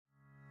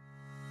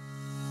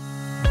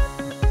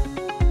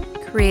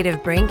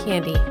Creative Brain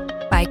Candy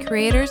by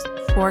creators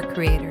for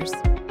creators.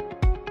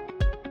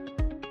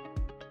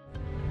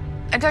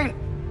 I don't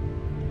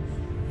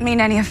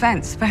mean any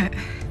offense, but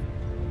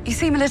you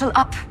seem a little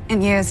up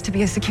in years to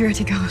be a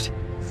security guard.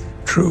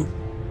 True.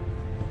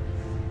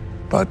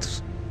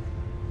 But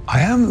I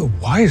am the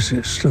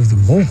wisest of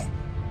them all.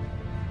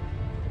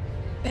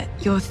 Bet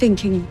you're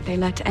thinking they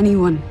let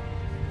anyone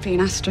be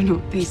an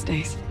astronaut these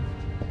days.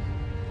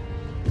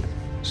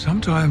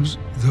 Sometimes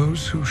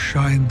those who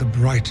shine the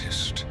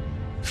brightest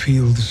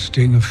feel the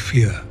sting of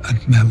fear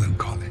and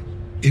melancholy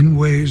in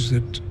ways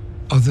that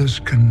others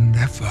can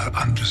never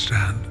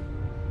understand.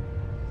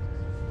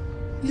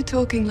 You're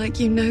talking like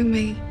you know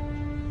me.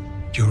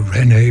 You're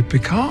René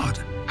Picard,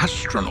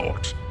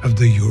 astronaut of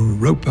the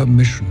Europa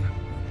mission.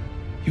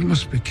 You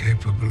must be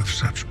capable of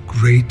such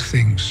great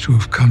things to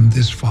have come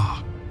this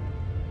far.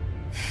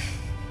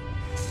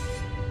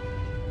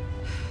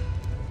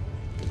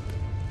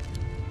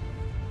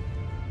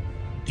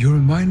 You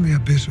remind me a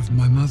bit of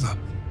my mother.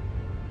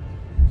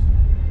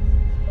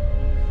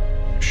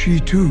 She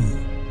too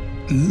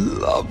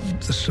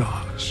loved the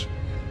stars.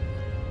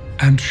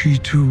 And she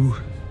too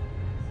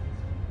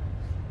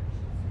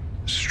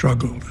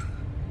struggled.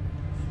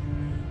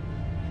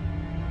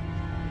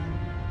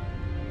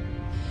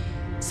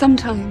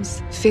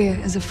 Sometimes fear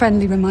is a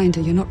friendly reminder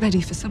you're not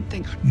ready for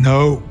something.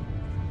 No.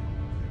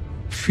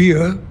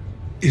 Fear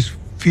is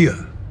fear.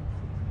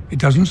 It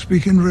doesn't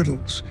speak in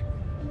riddles.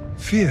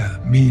 Fear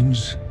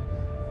means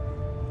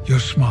you're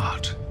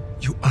smart.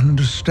 You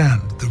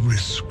understand the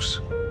risks.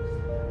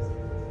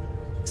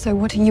 So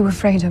what are you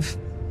afraid of?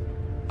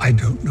 I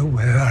don't know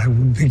where I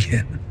would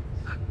begin.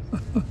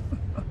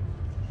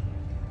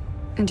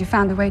 And you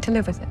found a way to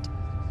live with it?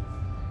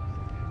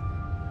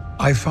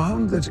 I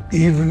found that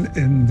even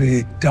in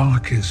the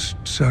darkest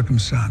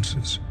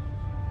circumstances,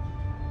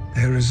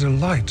 there is a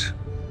light,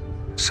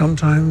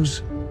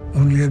 sometimes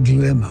only a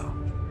glimmer.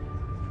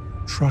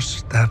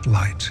 Trust that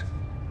light.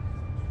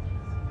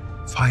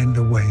 Find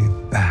a way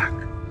back,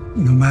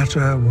 no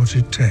matter what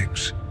it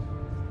takes.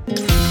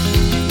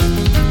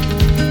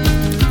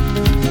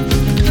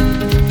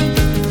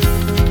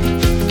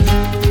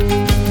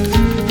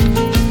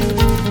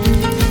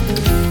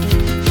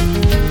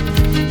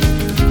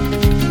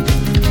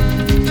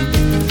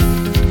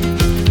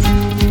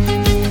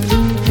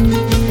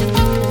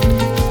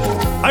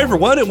 Hi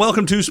everyone, and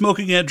welcome to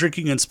Smoking and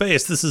Drinking in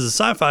Space. This is a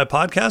sci-fi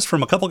podcast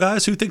from a couple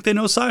guys who think they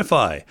know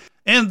sci-fi.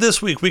 And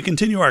this week we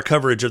continue our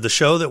coverage of the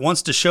show that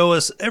wants to show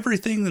us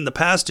everything in the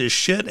past is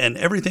shit and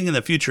everything in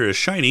the future is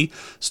shiny,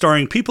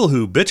 starring people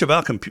who bitch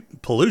about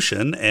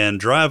pollution and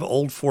drive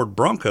old Ford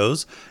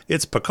Broncos.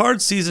 It's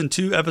Picard Season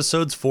 2,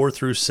 Episodes 4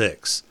 through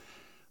 6.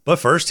 But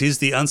first, he's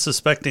the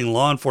unsuspecting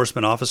law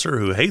enforcement officer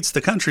who hates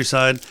the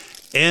countryside,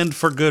 and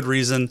for good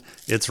reason.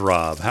 It's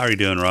Rob. How are you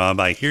doing, Rob?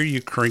 I hear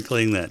you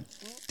crinkling that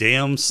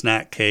damn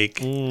snack cake.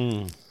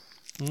 God,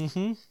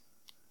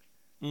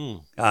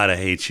 I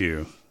hate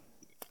you.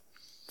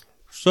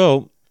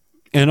 So,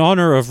 in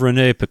honor of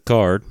René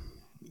Picard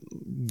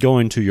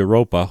going to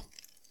Europa,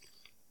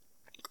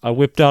 I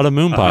whipped out a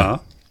moon pie.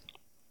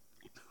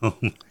 Oh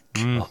my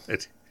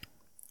God.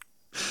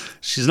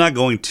 She's not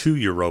going to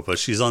Europa.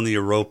 She's on the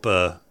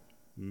Europa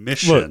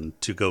mission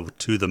to go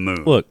to the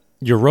moon. Look,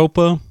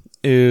 Europa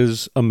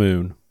is a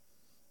moon.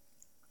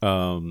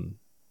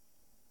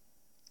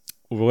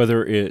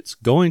 Whether it's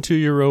going to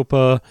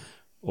Europa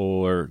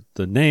or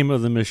the name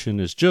of the mission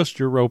is just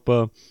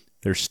Europa,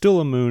 there's still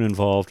a moon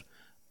involved.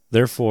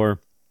 Therefore,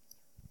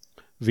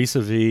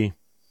 vis-a-vis,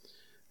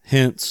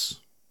 hence,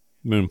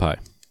 moon pie.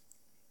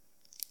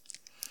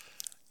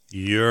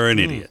 You're an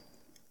idiot.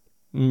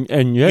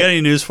 And You yet, got any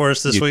news for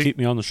us this you week? keep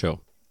me on the show.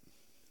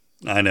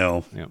 I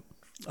know. Yeah.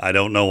 I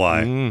don't know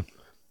why.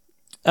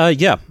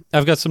 Yeah,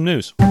 I've got some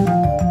news. Let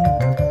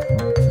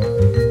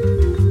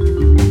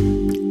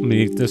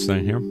me eat this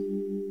thing here.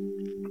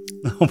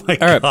 Oh my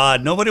All right.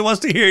 God. Nobody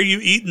wwants to hear you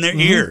eating their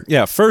ear.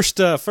 Yeah, first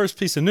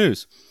piece of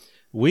news.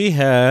 We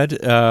had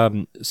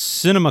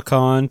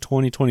CinemaCon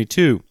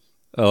 2022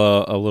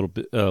 a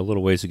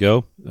little ways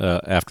ago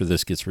after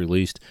this gets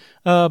released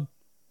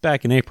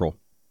back in April.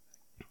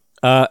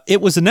 It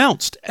was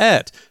announced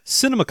at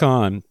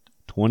CinemaCon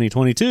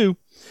 2022.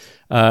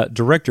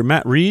 Director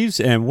Matt Reeves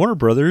and Warner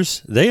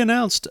Brothers, they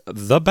announced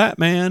The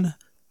Batman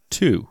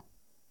 2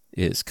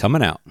 is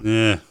coming out.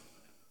 Yeah.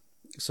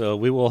 So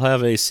we will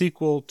have a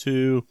sequel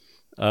to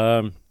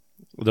the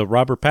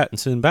Robert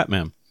Pattinson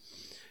Batman.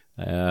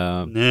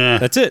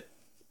 That's it.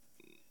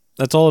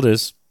 That's all it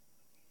is.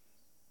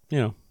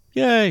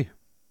 Yay.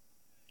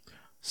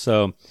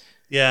 So,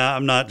 Yeah,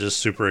 I'm not just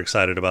super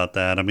excited about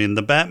that. I mean,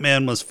 the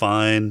Batman was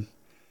fine.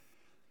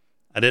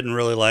 I didn't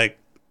really like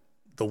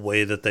the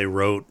way that they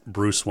wrote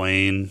Bruce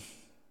Wayne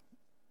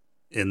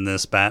in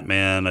this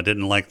Batman. I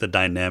didn't like the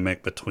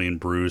dynamic between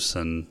Bruce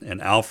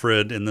and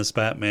Alfred in this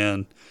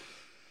Batman.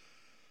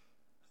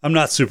 I'm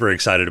not super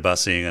excited about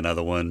seeing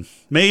another one.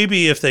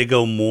 Maybe if they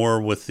go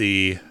more with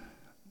the,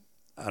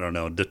 I don't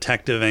know,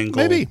 detective angle.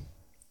 maybe.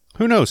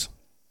 Who knows?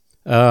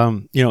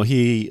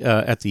 He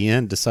at the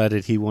end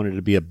decided he wanted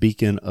to be a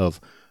beacon of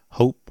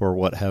hope or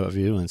what have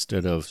you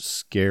instead of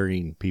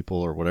scaring people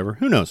or whatever.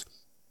 Who knows?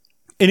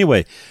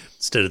 Anyway,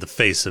 instead of the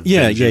face of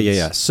yeah.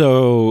 vengeance.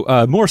 So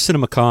more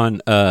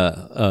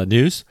CinemaCon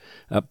news.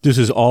 This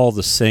is all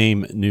the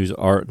same news,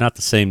 not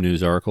the same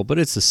news article, but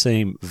it's the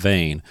same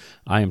vein.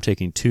 I am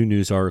taking 2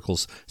 news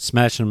articles,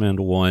 smashing them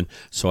into one,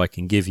 so I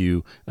can give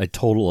you a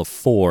total of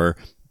 4,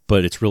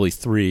 but it's really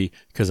 3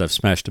 because I've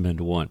smashed them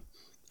into one.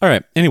 All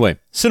right. Anyway,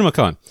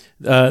 CinemaCon.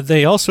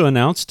 They also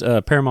announced,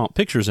 Paramount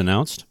Pictures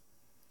announced,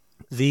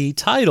 the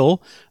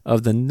title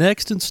of the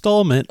next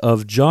installment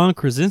of John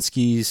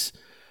Krasinski's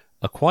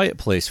A Quiet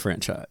Place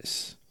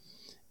franchise.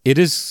 It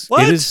is.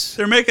 What? It is.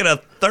 They're making a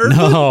third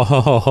No, one?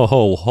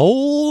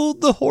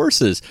 hold the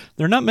horses.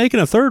 They're not making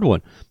a third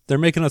one. They're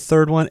making a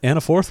third one and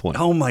a fourth one.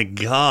 Oh my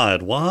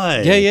God!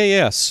 Why?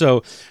 Yeah.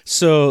 So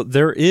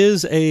there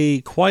is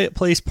a Quiet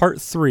Place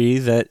Part 3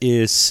 that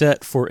is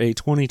set for a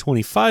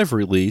 2025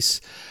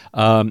 release,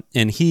 and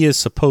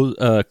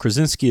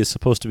Krasinski is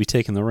supposed to be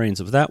taking the reins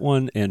of that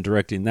one and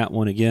directing that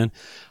one again.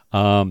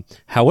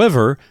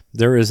 However,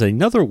 there is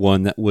another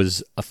one that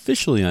was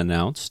officially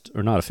announced,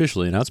 or not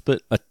officially announced,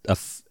 but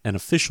an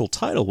official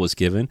title was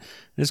given.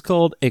 It's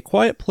called A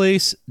Quiet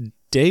Place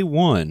Day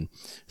One.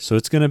 So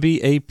it's going to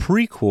be a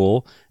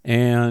prequel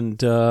and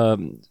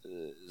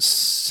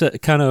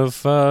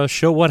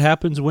show what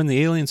happens when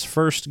the aliens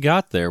first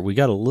got there. We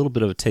got a little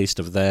bit of a taste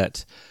of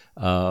that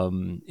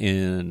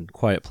in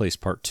Quiet Place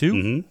Part 2.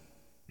 Mm-hmm.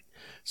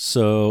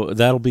 So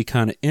that'll be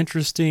kind of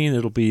interesting.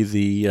 It'll be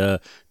the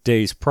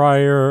days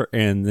prior,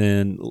 and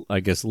then I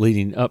guess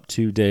leading up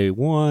to day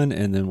 1,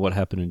 and then what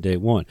happened in day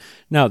 1.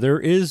 Now there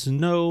is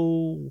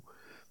no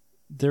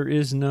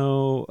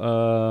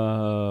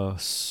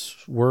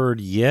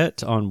word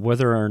yet on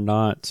whether or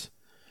not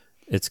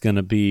it's going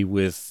to be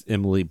with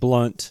Emily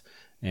Blunt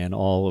and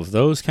all of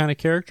those kind of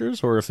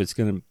characters, or if it's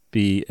going to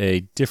be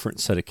a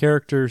different set of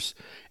characters.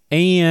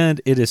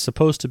 And it is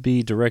supposed to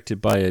be directed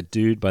by a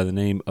dude by the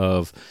name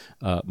of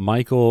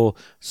Michael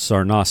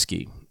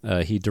Sarnoski.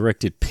 He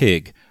directed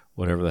Pig,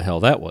 whatever the hell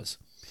that was.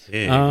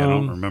 Pig, I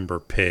don't remember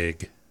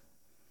Pig.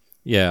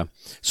 Yeah.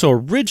 So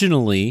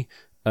originally,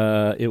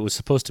 it was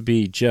supposed to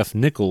be Jeff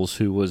Nichols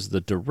who was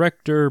the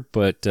director,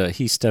 but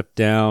he stepped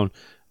down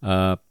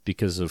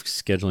because of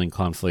scheduling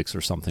conflicts or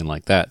something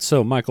like that.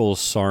 So Michael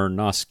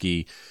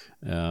Sarnoski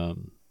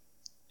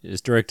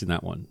is directing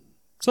that one.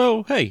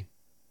 So, hey,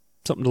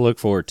 something to look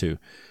forward to,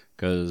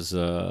 because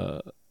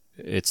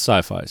it's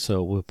sci-fi,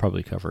 so we'll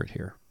probably cover it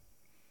here.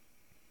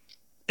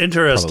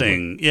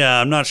 Interesting. Probably.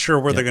 Yeah, I'm not sure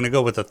where they're going to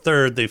go with the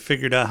third. They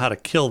figured out how to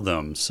kill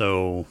them,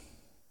 so...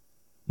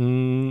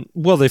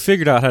 Well, they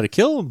figured out how to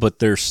kill them, but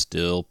there's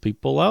still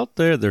people out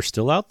there. They're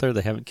still out there.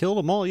 They haven't killed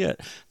them all yet.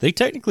 They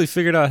technically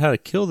figured out how to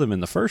kill them in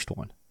the first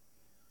one.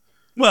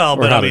 Well,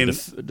 but I mean,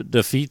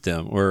 defeat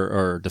them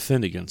or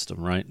defend against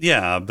them, right?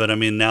 Yeah, but I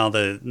mean, now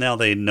they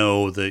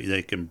know that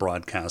they can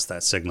broadcast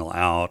that signal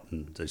out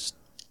and just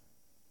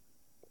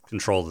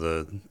control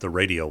the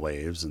radio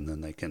waves, and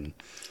then they can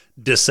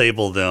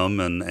disable them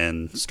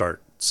and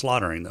start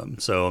slaughtering them.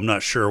 So I'm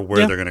not sure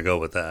where they're going to go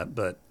with that,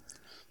 but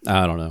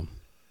I don't know.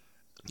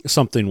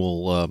 Something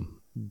will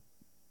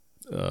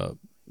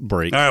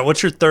break. All right,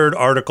 what's your third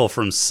article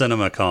from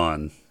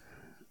CinemaCon?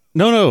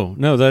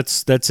 No,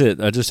 that's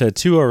it. I just had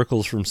 2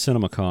 articles from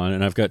CinemaCon,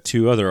 and I've got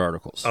 2 other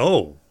articles.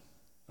 Oh,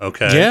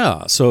 okay.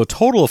 Yeah, so a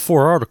total of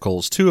 4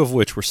 articles, 2 of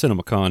which were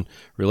CinemaCon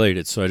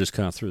related, so I just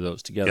kind of threw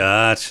those together.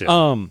 Gotcha.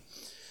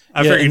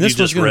 I figured you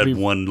just read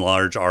one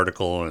large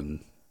article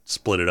and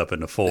split it up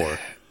into 4.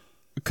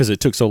 Because it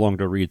took so long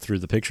to read through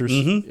the pictures?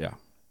 Mm-hmm. Yeah.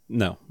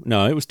 No,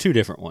 it was 2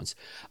 different ones.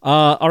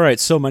 All right,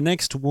 so my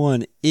next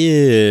one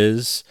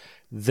is,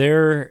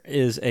 there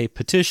is a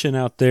petition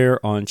out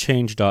there on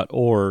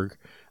change.org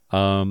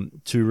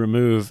to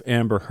remove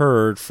Amber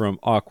Heard from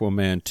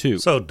Aquaman 2.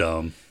 So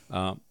dumb.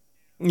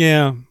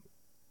 Yeah.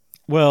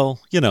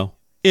 Well,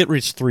 it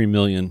reached 3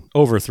 million,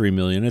 over 3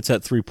 million. It's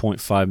at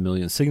 3.5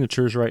 million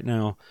signatures right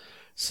now.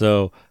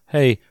 So,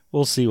 hey,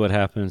 we'll see what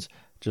happens.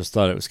 Just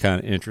thought it was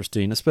kind of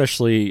interesting,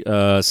 especially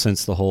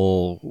since the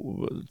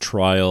whole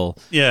trial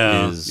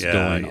is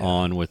going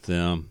on with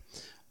them.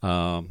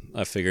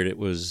 I figured it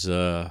was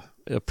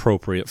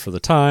appropriate for the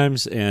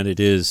times, and it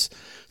is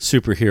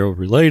superhero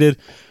related.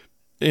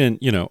 And,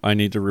 I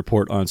need to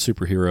report on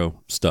superhero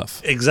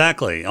stuff.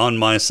 Exactly, on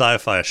my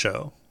sci-fi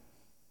show.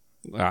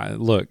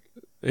 Look,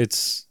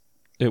 it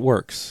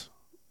works.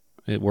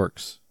 It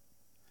works.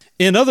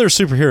 In other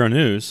superhero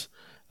news,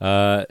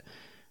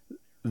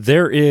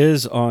 there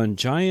is on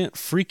Giant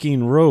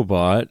Freaking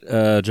Robot.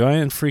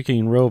 Giant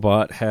Freaking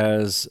Robot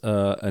has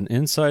an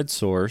inside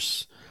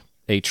source,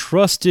 a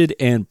trusted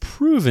and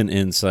proven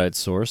inside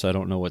source. I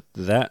don't know what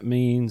that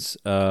means.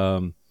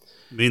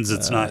 Means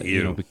it's not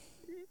you.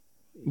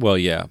 Well,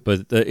 yeah,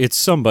 but it's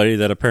somebody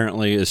that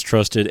apparently is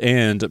trusted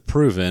and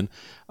proven.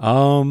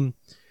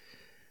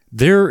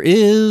 There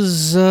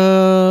is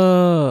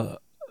a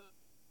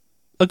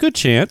good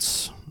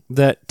chance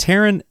that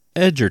Taron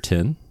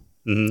Egerton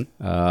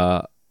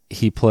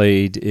he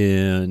played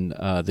in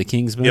The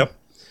Kingsman. Yep.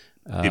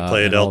 He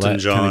played Elton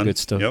John. Kind of good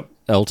stuff. Yep.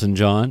 Elton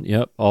John.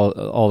 Yep.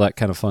 All that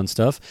kind of fun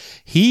stuff.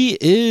 He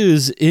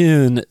is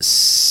in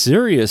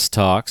serious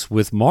talks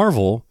with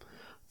Marvel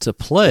to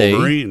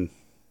play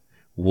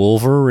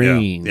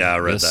Wolverine. Yeah, I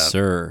read yes, that.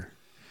 Sir.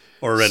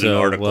 Or read an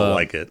article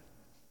like it.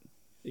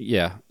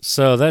 Yeah.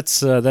 So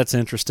that's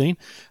interesting.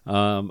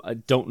 I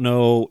don't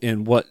know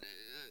in what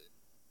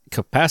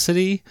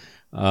capacity.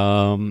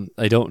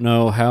 I don't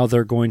know how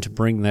they're going to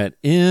bring that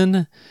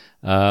in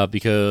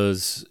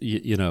because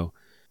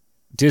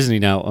Disney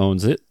now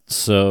owns it.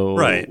 So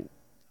right.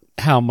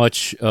 How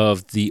much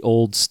of the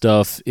old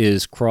stuff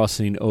is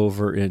crossing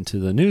over into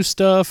the new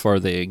stuff? Are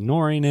they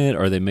ignoring it?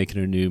 Are they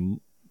making a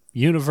new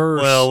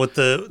universe? Well, with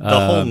the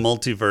whole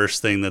multiverse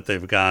thing that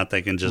they've got,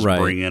 they can just right.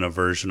 bring in a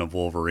version of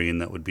Wolverine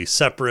that would be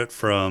separate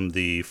from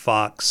the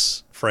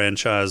Fox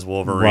franchise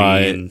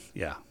Wolverine. Right.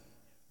 Yeah.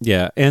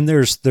 Yeah, and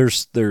there's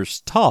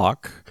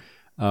talk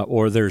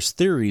or there's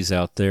theories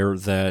out there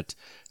that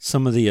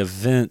some of the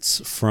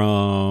events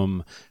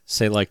from,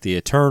 say, like the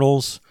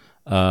Eternals,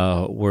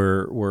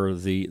 where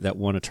that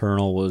one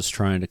Eternal was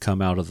trying to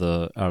come out of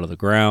the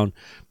ground,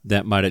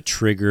 that might have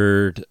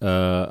triggered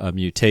a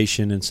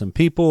mutation in some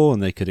people,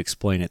 and they could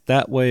explain it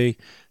that way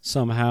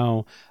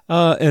somehow.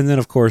 And then,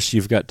 of course,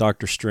 you've got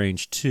Doctor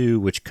Strange 2,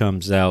 which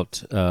comes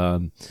out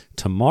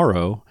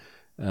tomorrow.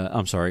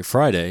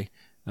 Friday.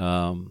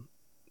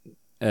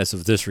 As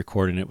of this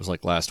recording, it was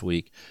like last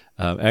week.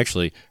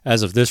 Actually,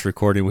 as of this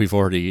recording, we've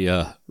already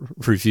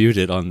reviewed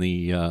it on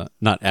the,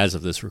 not as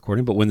of this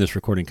recording, but when this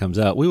recording comes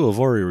out, we will have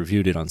already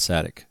reviewed it on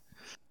Static.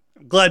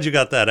 I'm glad you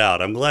got that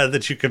out. I'm glad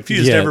that you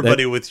confused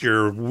everybody with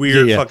your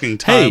weird fucking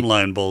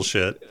timeline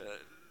bullshit.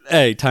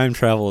 Hey, time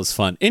travel is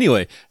fun.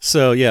 Anyway,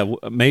 so yeah,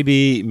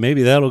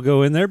 maybe that'll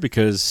go in there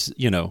because,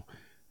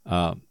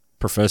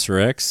 Professor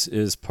X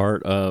is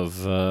part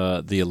of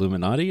the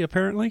Illuminati,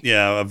 apparently.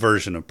 Yeah, a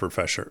version of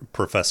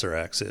Professor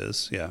X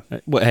is, yeah.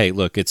 Well, hey,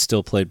 look, it's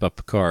still played by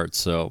Picard,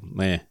 so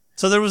meh.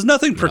 So there was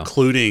nothing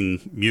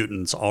precluding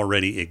mutants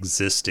already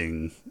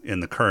existing in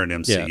the current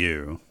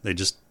MCU. Yeah. They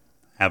just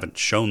haven't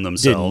shown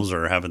themselves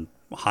or haven't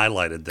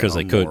highlighted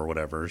them or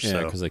whatever.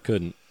 Yeah, because they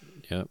couldn't.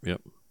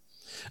 Yep.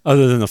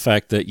 Other than the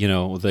fact that,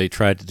 they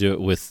tried to do it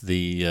with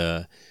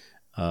the,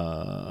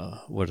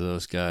 what are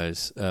those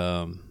guys?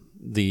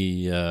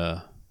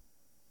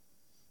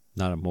 Not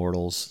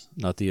Immortals,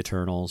 not the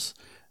Eternals,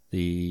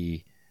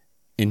 the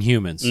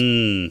Inhumans.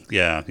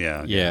 Yeah.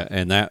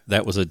 And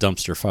that was a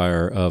dumpster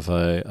fire of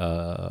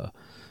a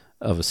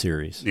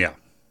series. Yeah.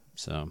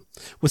 So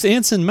with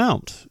Anson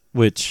Mount,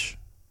 which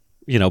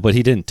but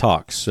he didn't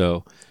talk,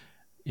 so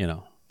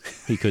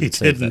he couldn't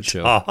save that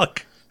show.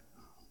 Talk.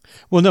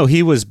 Well, no,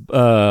 he was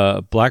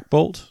Black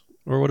Bolt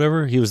or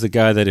whatever. He was the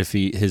guy that if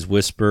his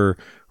whisper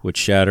would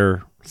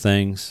shatter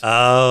things.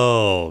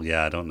 Oh,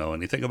 yeah, I don't know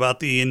anything about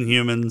the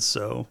Inhumans,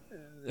 so.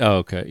 Oh,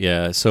 okay,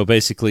 yeah. So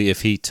basically,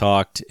 if he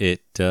talked,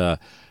 it think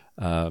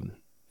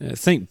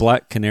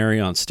Black Canary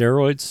on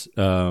steroids,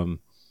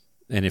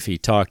 and if he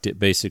talked, it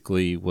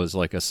basically was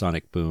like a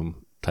Sonic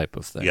Boom type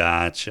of thing.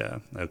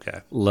 Gotcha.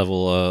 Okay.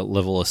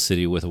 Level a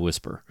city with a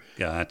whisper.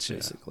 Gotcha.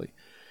 Basically.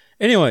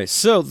 Anyway,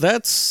 so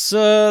that's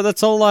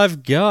all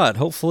I've got.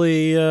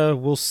 Hopefully,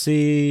 we'll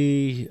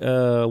see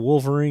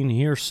Wolverine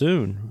here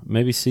soon.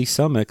 Maybe see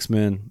some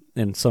X-Men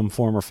in some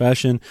form or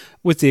fashion,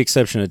 with the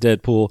exception of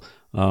Deadpool.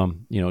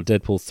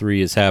 Deadpool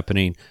 3 is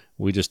happening.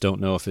 We just don't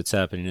know if it's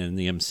happening in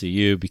the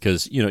MCU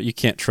because you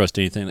can't trust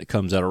anything that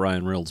comes out of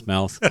Ryan Reynolds'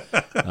 mouth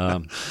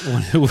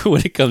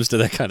when it comes to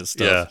that kind of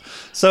stuff. Yeah.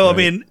 So right. I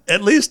mean,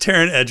 at least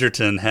Taron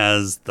Egerton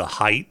has the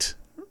height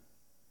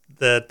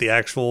that the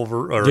actual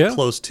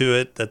close to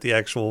it that the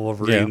actual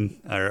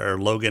Wolverine or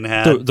Logan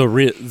had.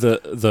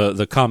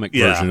 The comic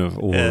version of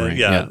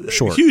Wolverine.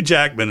 Short. Hugh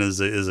Jackman is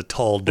a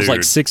tall dude. It was like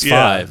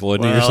 6'5",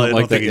 wasn't he, or something like that? I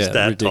don't think he's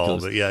that ridiculous. tall,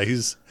 but yeah,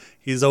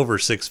 he's over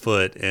 6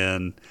 foot,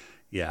 and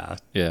yeah,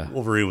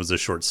 Wolverine was a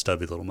short,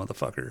 stubby little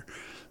motherfucker.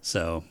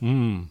 So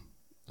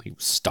he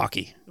was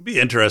stocky. It'd be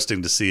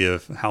interesting to see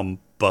how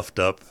buffed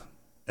up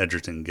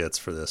Egerton gets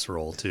for this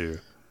role too.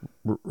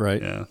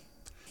 Right. Yeah.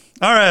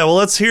 All right, well,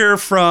 let's hear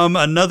from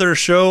another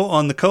show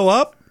on the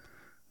Co-op.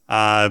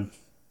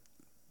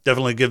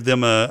 Definitely give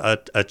them a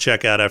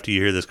check out after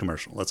you hear this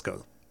commercial. Let's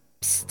go.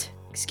 Psst,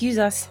 excuse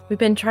us. We've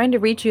been trying to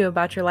reach you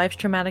about your life's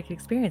traumatic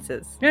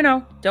experiences.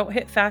 No, don't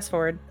hit fast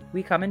forward.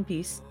 We come in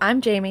peace.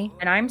 I'm Jamie.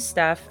 And I'm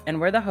Steph,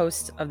 and we're the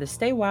hosts of the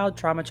Stay Wild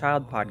Trauma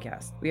Child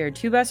podcast. We are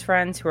two best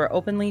friends who are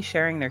openly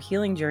sharing their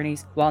healing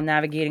journeys while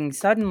navigating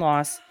sudden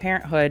loss,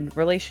 parenthood,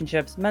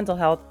 relationships, mental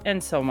health,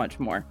 and so much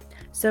more.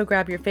 So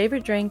grab your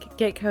favorite drink,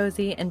 get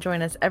cozy, and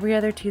join us every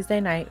other Tuesday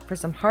night for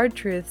some hard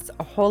truths,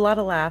 a whole lot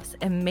of laughs,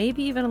 and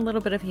maybe even a little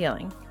bit of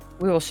healing.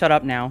 We will shut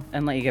up now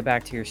and let you get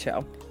back to your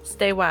show.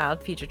 Stay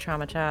wild, future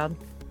trauma child.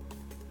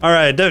 All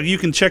right, you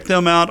can check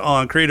them out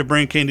on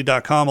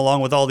CreativeBrainCandy.com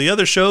along with all the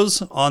other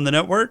shows on the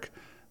network.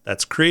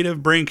 That's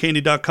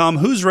CreativeBrainCandy.com.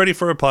 Who's ready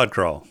for a pod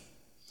crawl?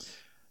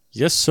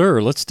 Yes, sir.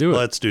 Let's do it.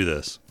 Let's do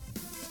this.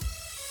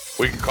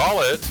 We can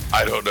call it,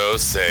 I don't know,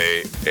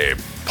 say a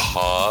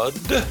pod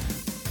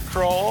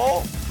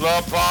crawl?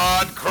 The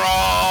pod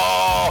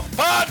crawl!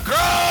 Pod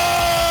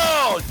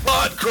crawl!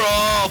 Pod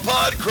crawl!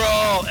 Pod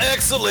crawl!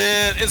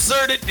 Excellent!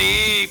 Insert it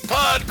deep!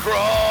 Pod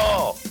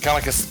crawl! Kind of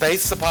like a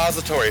space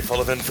suppository full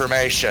of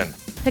information.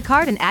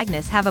 Picard and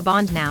Agnes have a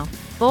bond now,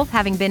 both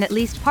having been at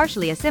least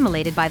partially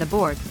assimilated by the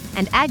Borg,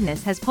 and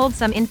Agnes has pulled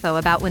some info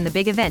about when the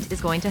big event is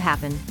going to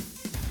happen.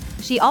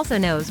 She also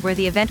knows where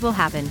the event will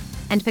happen,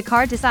 and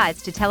Picard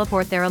decides to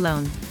teleport there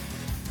alone.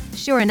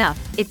 Sure enough,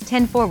 it's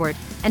 10 forward,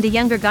 and a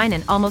younger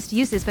Guinan almost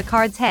uses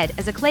Picard's head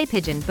as a clay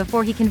pigeon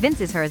before he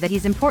convinces her that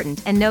he's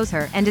important and knows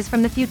her and is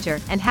from the future.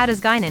 And how does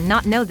Guinan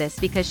not know this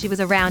because she was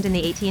around in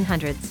the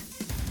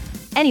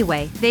 1800s?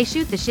 Anyway, they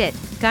shoot the shit.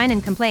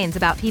 Guinan complains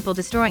about people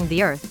destroying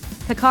the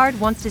Earth. Picard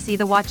wants to see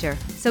the Watcher,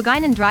 so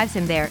Guinan drives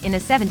him there in a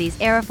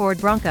 70s-era Ford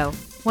Bronco,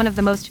 one of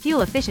the most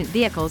fuel-efficient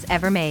vehicles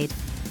ever made.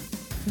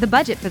 The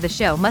budget for the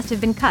show must have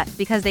been cut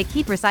because they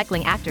keep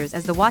recycling actors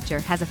as the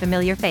Watcher has a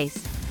familiar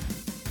face.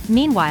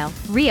 Meanwhile,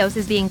 Rios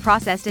is being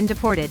processed and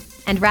deported,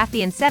 and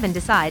Raffi and Seven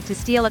decide to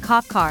steal a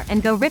cop car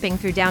and go ripping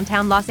through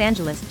downtown Los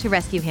Angeles to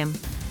rescue him.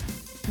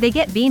 They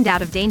get beamed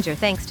out of danger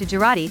thanks to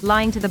Jurati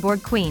lying to the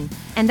Borg Queen,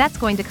 and that's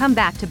going to come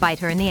back to bite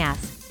her in the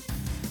ass.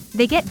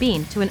 They get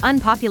beamed to an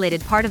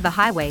unpopulated part of the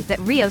highway that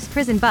Rios'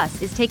 prison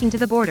bus is taking to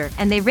the border,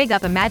 and they rig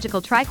up a magical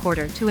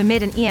tricorder to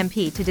emit an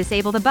EMP to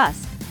disable the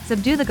bus,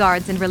 subdue the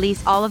guards and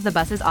release all of the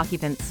bus's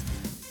occupants.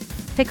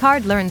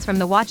 Picard learns from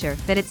the Watcher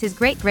that it's his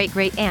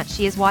great-great-great-aunt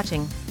she is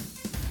watching.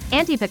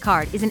 Auntie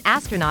Picard is an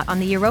astronaut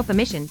on the Europa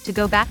mission to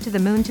go back to the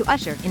moon to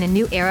usher in a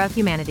new era of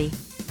humanity.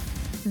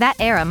 That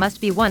era must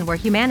be one where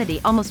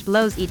humanity almost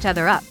blows each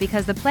other up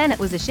because the planet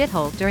was a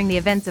shithole during the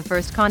events of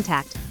First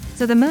Contact,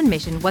 so the moon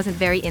mission wasn't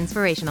very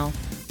inspirational.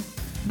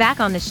 Back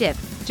on the ship,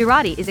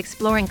 Jurati is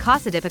exploring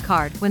Casa de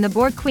Picard when the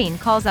Borg Queen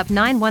calls up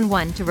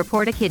 911 to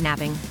report a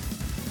kidnapping.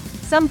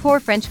 Some poor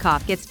French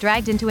cop gets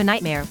dragged into a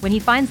nightmare when he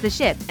finds the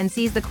ship and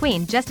sees the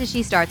Queen just as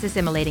she starts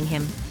assimilating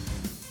him.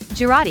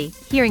 Jurati,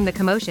 hearing the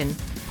commotion,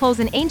 pulls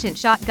an ancient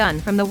shotgun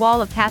from the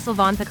wall of Castle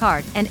Von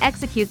Picard and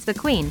executes the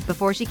Queen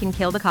before she can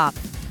kill the cop.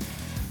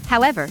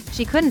 However,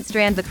 she couldn't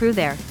strand the crew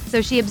there,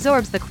 so she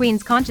absorbs the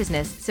Queen's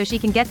consciousness so she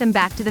can get them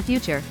back to the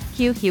future.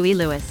 Cue Huey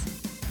Lewis.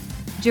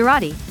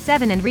 Jurati,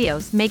 Seven and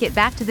Rios make it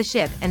back to the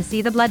ship and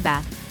see the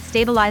bloodbath,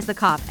 stabilize the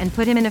cop and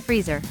put him in a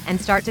freezer, and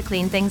start to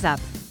clean things up.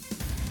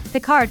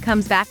 Picard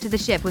comes back to the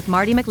ship with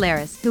Marty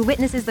McLaris, who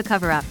witnesses the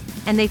cover-up,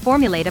 and they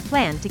formulate a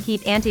plan to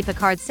keep Auntie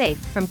Picard safe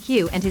from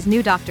Q and his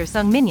new Dr.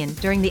 Sung Minion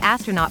during the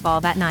astronaut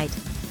ball that night.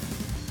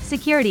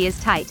 Security is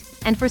tight,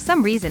 and for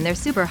some reason their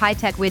super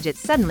high-tech widgets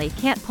suddenly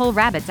can't pull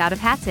rabbits out of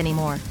hats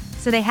anymore,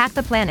 so they hack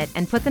the planet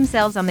and put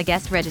themselves on the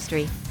guest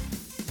registry.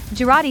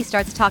 Jurati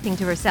starts talking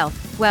to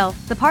herself, well,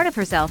 the part of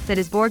herself that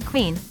is Borg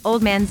Queen.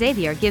 Old Man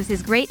Xavier gives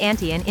his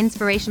great-auntie an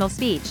inspirational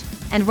speech,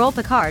 and Roll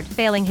Picard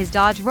failing his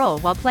dodge roll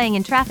while playing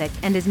in traffic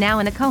and is now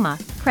in a coma.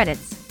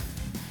 Credits.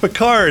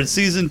 Picard,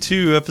 Season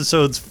 2,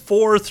 Episodes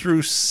 4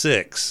 through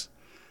 6.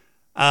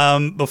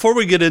 Before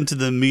we get into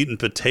the meat and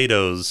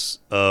potatoes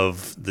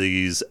of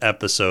these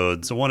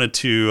episodes, I wanted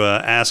to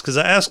ask, because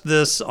I asked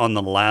this on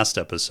the last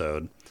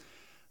episode,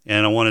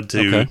 and I wanted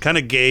to kind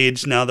of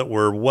gauge, now that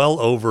we're well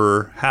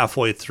over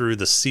halfway through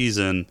the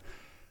season,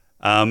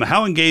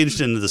 how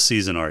engaged into the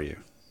season are you?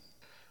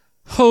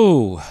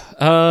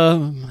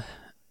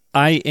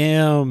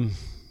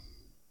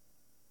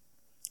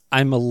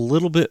 I'm a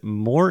little bit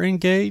more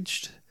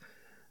engaged.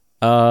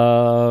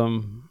 But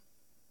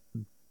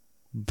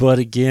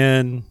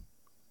again,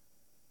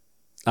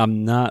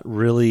 I'm not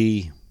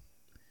really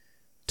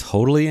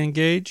totally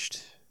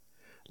engaged.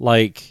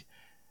 Like,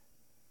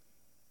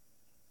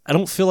 I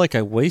don't feel like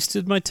I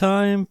wasted my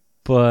time,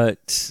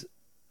 but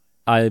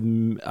I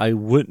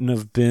wouldn't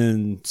have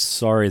been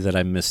sorry that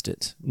I missed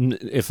it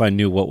if I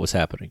knew what was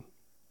happening.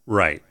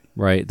 Right.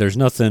 Right. There's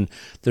nothing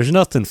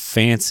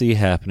fancy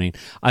happening.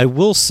 I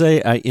will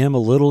say I am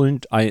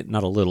I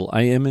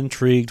am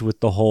intrigued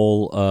with the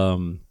whole,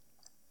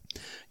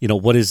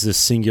 what is this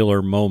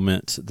singular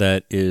moment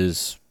that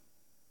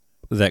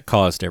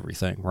caused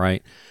everything,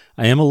 right?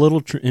 I am a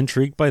little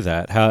intrigued by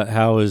that.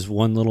 How is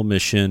one little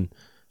mission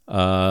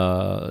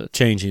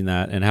changing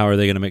that, and how are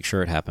they going to make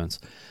sure it happens?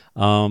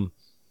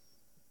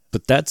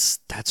 But that's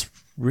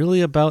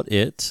really about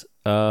it.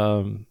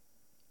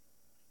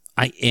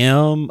 I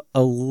am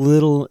a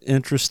little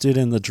interested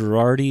in the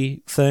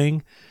Jurati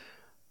thing,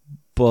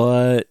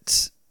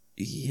 but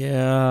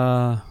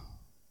yeah,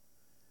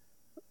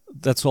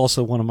 that's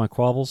also one of my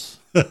quabbles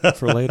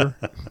for later.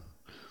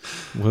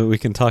 We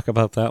can talk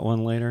about that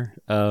one later.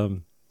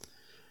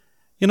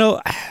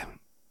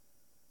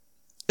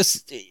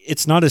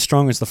 It's not as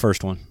strong as the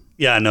first one.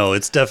 Yeah, no,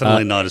 it's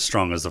definitely not as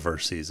strong as the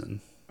first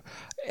season.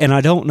 And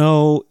I don't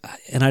know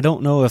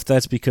if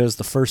that's because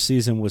the first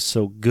season was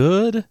so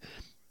good,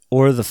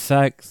 or the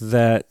fact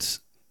that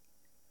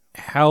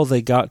how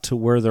they got to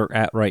where they're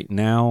at right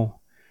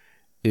now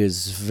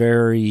is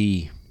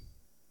very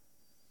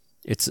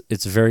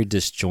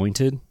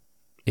disjointed.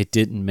 It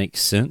didn't make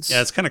sense. Yeah,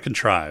 it's kind of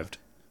contrived.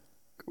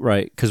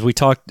 right, because we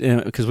talked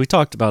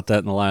about that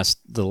in the last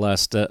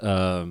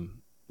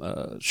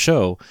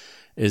show,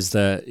 is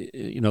that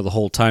the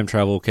whole time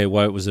travel. Okay,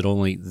 why was it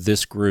only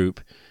this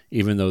group,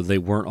 even though they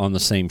weren't on the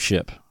same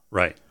ship?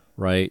 Right.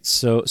 Right.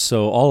 So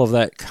all of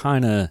that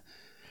kind of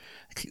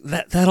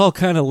that all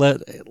kind of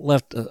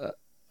left a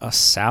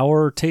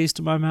sour taste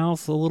in my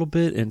mouth a little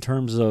bit, in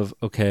terms of,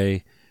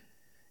 okay,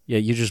 yeah,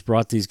 you just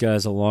brought these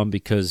guys along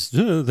because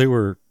they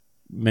were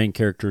main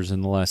characters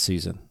in the last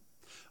season.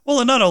 Well,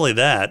 and not only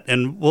that,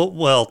 and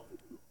well,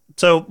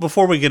 so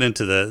before we get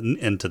into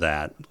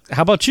that,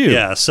 how about you?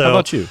 Yeah, so how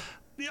about you?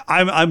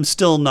 I'm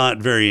still not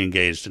very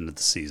engaged into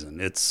the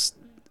season.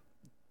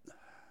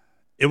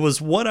 It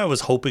was what I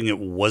was hoping it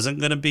wasn't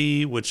going to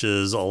be, which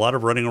is a lot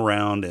of running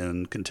around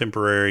in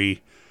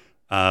contemporary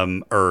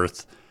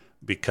Earth,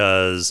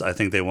 because I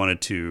think they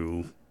wanted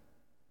to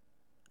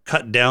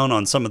cut down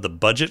on some of the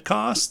budget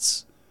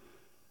costs.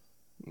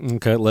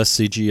 Okay, less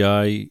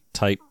CGI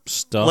type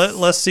stuff.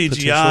 Less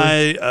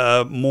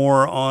CGI,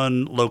 more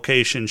on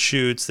location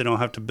shoots. They don't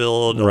have to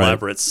build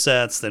elaborate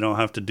sets. They don't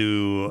have to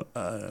do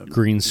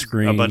green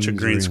screen, a bunch of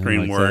green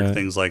screen work, that.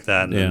 Things like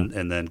that,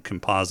 and then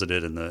composite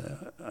it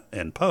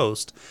in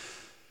post.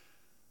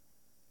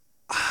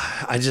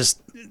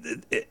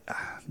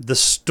 The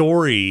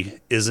story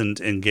isn't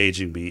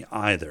engaging me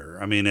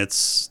either. I mean,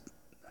 it's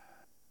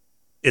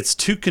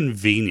too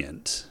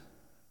convenient.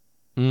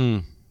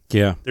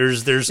 Yeah.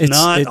 There's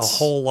not a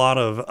whole lot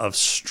of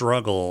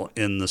struggle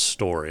in the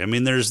story. I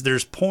mean,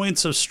 there's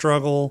points of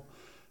struggle,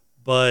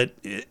 but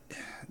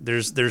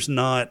there's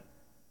not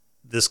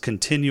this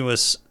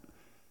continuous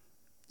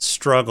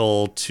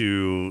struggle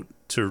to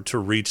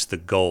reach the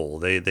goal.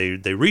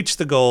 They reach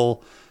the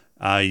goal.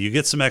 You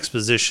get some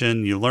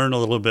exposition, you learn a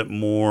little bit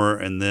more,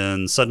 and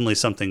then suddenly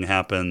something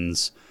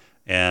happens,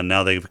 and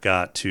now they've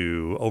got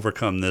to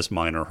overcome this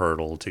minor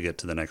hurdle to get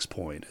to the next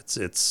point.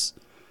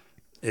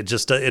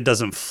 It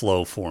doesn't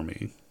flow for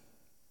me.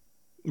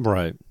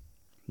 Right.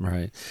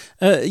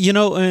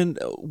 And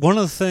one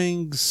of the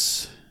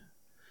things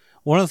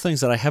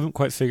that I haven't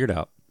quite figured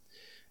out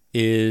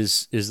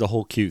is the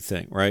whole Q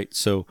thing, right?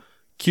 So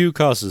Q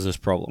causes this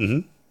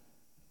problem,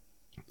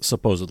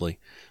 supposedly.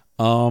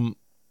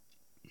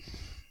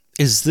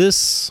 Is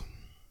this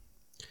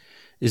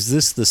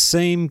the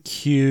same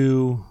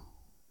Q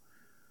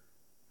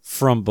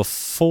from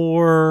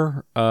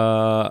before,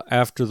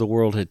 after the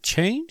world had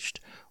changed?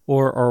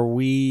 Or are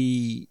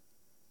we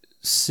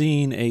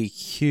seeing a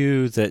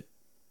Q that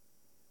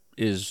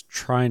is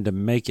trying to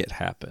make it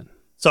happen?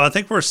 So I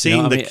think we're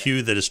seeing the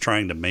Q that is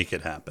trying to make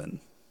it happen.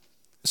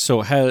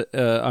 So,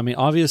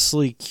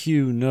 obviously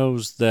Q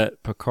knows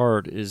that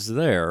Picard is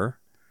there,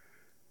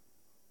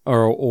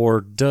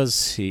 or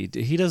does he?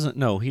 He doesn't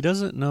know. He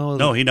doesn't know.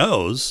 No, he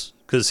knows,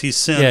 because he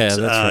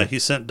sent he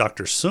sent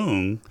Dr.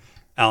 Soong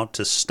out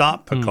to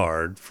stop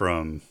Picard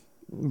from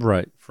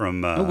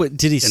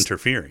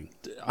interfering.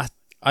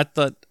 I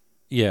thought,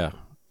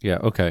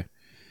 okay.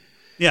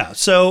 Yeah,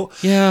 so...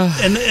 Yeah.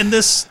 And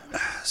this...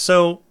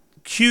 So,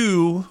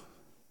 Q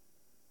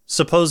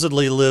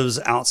supposedly lives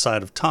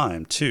outside of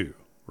time, too,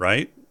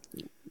 right?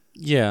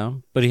 Yeah,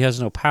 but he has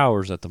no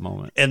powers at the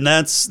moment. And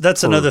that's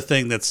another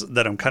thing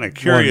that I'm kind of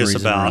curious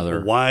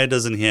about. Why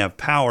doesn't he have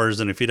powers?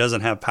 And if he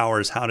doesn't have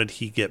powers, how did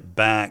he get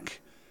back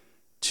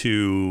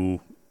to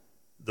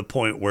the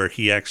point where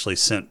he actually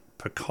sent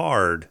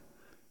Picard,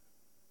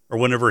 or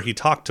whenever he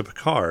talked to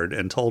Picard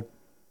and told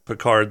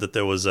Picard that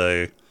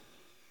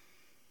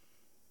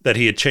that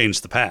he had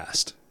changed the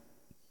past?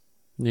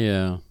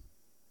 Yeah.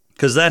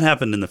 Because that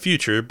happened in the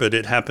future, but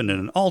it happened in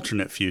an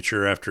alternate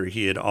future after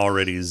he had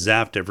already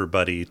zapped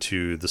everybody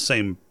to the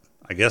same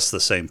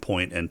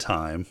point in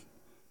time.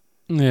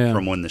 Yeah.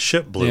 From when the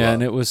ship blew up. Yeah,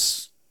 and it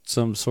was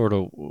some sort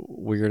of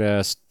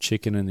weird-ass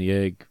chicken and the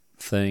egg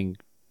thing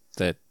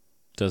that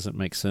doesn't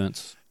make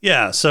sense.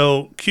 Yeah,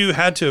 so Q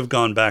had to have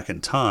gone back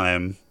in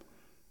time,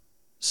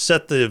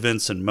 set the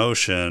events in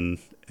motion,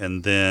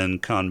 and then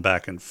gone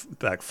back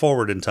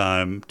forward in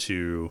time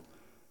to...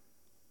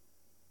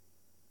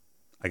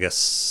 I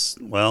guess.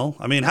 Well,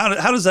 I mean, how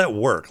does that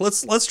work?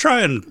 Let's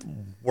try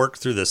and work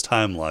through this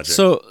time logic.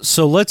 So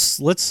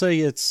let's say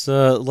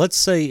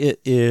it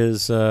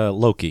is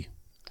Loki,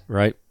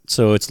 right?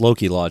 So it's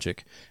Loki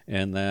logic,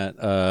 and that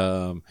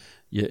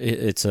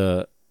it's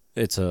a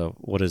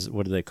what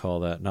do they call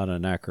that? Not an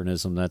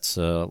anachronism. That's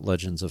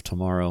Legends of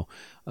Tomorrow.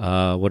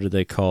 What did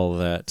they call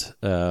that?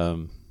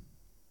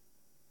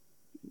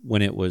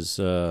 When it was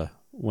off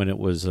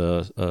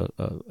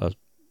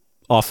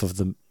of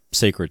the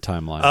sacred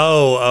timeline.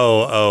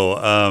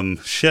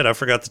 Shit, I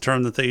forgot the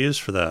term that they used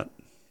for that.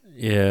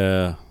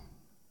 Yeah.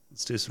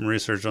 Let's do some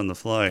research on the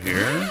fly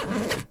here.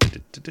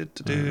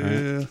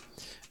 Right.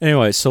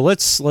 Anyway, so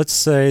let's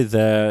say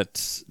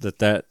that's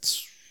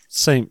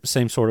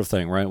same sort of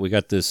thing, right? We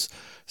got this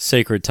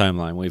sacred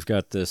timeline. We've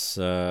got this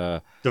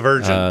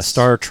Divergence.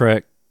 Star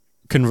Trek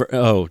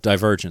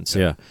Divergence,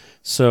 yeah.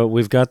 So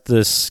we've got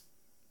this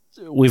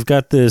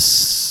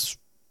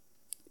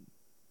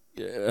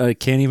it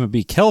can't even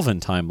be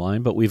Kelvin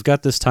timeline, but we've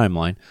got this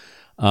timeline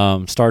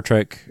Star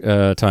Trek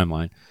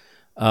timeline.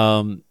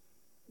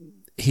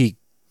 He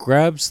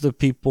grabs the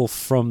people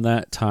from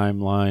that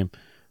timeline,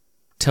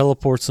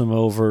 teleports them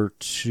over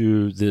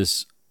to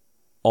this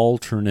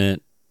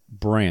alternate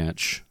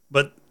branch.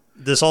 But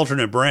this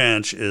alternate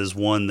branch is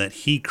one that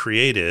he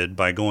created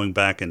by going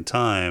back in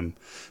time.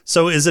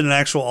 So is it an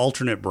actual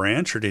alternate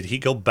branch, or did he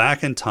go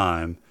back in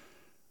time,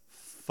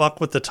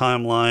 fuck with the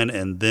timeline,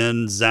 and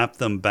then zap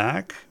them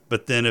back?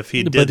 But then if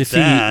he did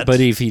that...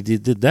 if he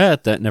did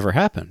that, that never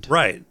happened.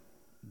 Right.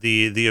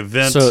 The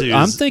event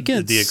I'm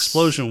thinking the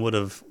explosion would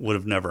have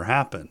never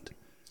happened.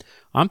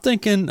 I'm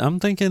thinking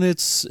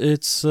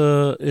it's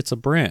a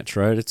branch,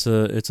 right? It's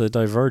a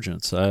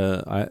divergence.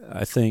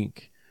 I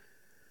think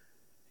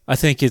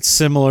it's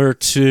similar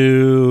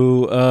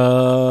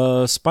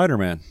to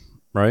Spider-Man,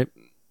 right?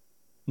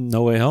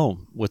 No Way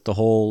Home, with the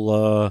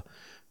whole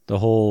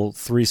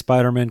 3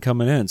 Spider-Men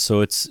coming in.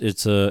 So it's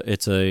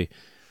a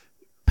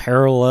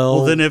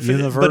parallel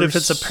universe. But if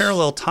it's a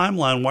parallel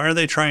timeline, why are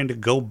they trying to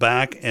go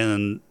back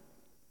and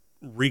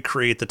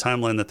recreate the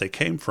timeline that they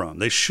came from?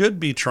 They should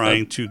be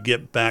trying to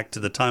get back to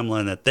the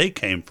timeline that they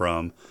came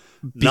from,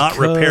 not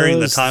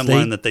repairing the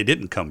timeline that they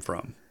didn't come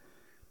from.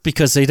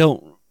 Because they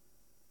don't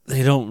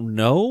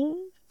know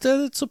that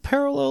it's a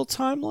parallel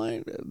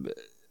timeline.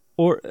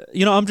 Or,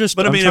 I'm just...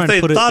 But I mean, if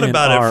they thought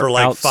about it for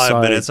like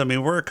 5 minutes, I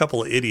mean, we're a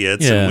couple of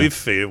idiots, yeah.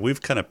 and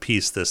we've kind of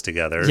pieced this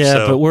together. Yeah,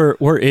 so.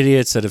 but we're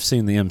idiots that have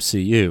seen the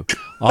MCU.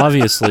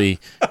 Obviously,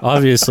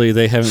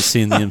 they haven't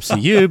seen the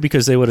MCU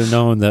because they would have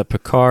known that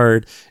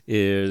Picard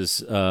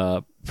is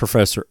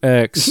Professor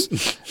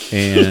X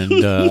and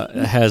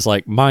has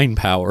like mind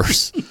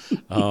powers.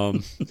 So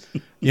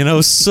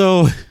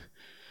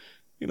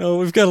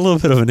we've got a little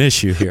bit of an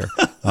issue here.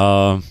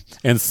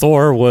 And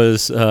Thor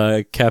was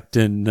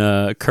Captain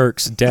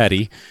Kirk's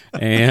daddy,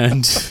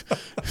 and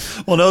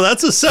well, no,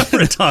 that's a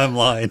separate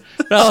timeline.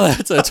 Oh,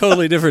 that's a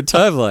totally different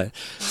timeline.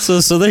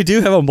 So they do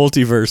have a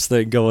multiverse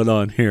thing going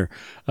on here.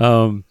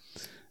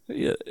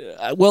 Yeah,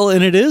 well,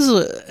 and it is.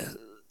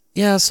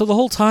 So the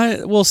whole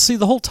time. Well, see,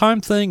 the whole time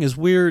thing is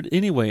weird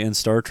anyway in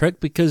Star Trek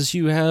because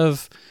you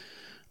have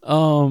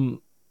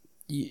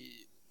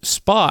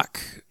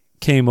Spock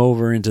came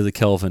over into the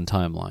Kelvin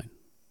timeline.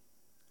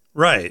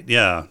 Right.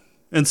 Yeah.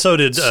 And so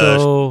did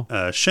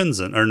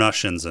Shinzen, or not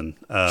Shinzen.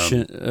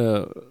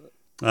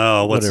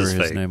 What's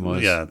his name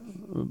was? Yeah,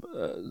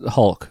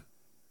 Hulk,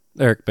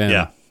 Eric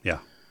Bana. Yeah.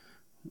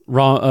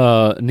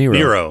 Nero.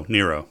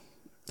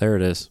 There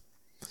it is.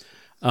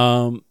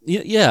 So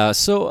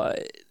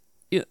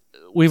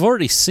we've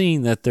already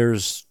seen that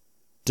there's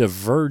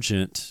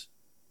divergent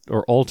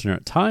or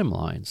alternate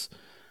timelines,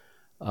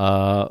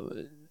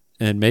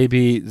 and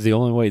maybe the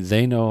only way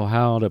they know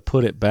how to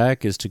put it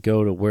back is to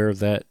go to where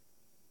that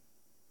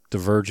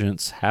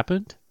divergence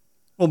happened.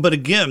 Well, but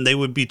again, they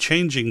would be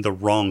changing the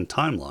wrong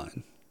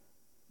timeline.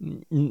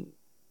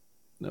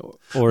 No,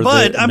 or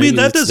but I mean,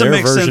 that doesn't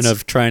make sense. Their version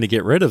of trying to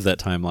get rid of that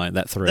timeline,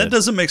 that thread. That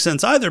doesn't make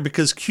sense either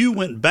because Q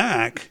went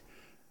back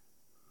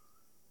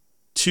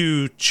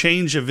to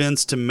change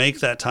events to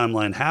make that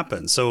timeline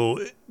happen. So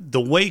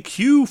the way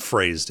Q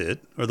phrased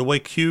it, or the way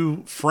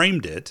Q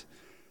framed it,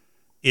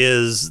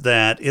 is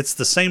that it's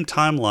the same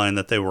timeline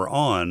that they were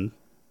on,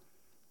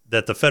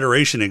 that the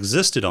Federation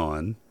existed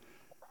on.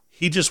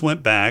 He just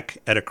went back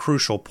at a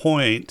crucial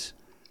point,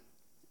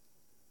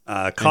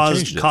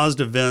 caused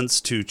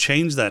events to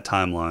change that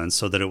timeline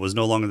so that it was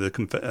no longer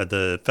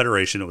the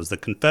Federation, it was the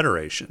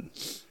Confederation.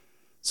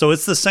 So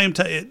it's the same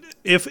time.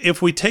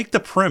 If we take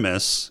the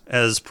premise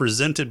as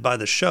presented by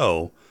the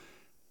show,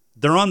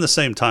 they're on the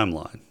same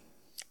timeline.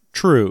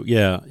 True.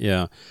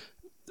 Yeah.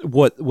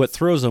 What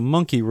throws a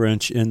monkey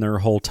wrench in their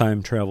whole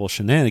time travel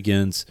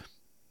shenanigans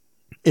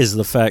is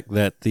the fact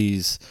that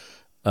these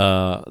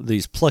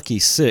plucky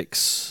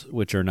 6,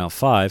 which are now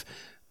 5,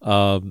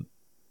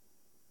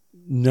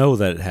 know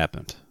that it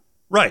happened.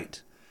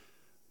 Right.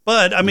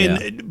 But, I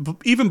mean,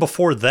 even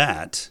before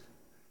that,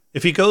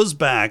 if he goes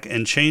back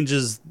and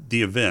changes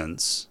the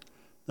events,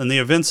 then the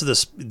events of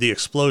the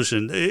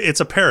explosion, it's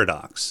a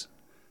paradox.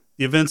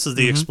 The events of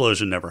the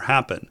explosion never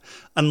happen.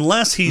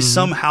 Unless he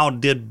somehow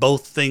did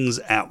both things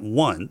at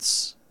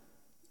once.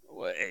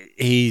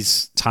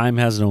 Time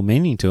has no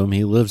meaning to him.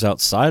 He lives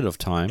outside of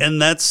time.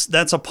 And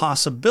that's a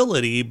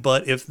possibility,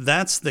 but if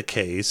that's the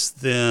case,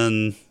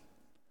 then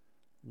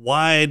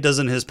why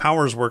doesn't his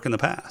powers work in the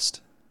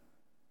past?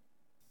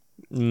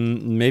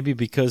 Maybe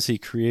because he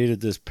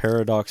created this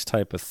paradox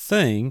type of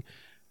thing,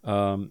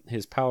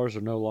 his powers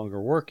are no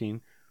longer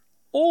working,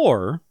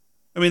 or...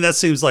 I mean, that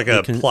seems like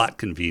a plot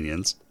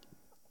convenience.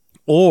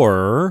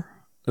 Or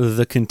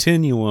the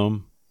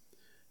continuum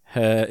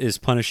is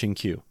punishing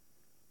Q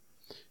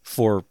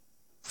for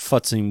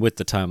futzing with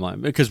the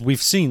timeline, because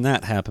we've seen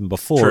that happen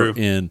before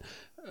in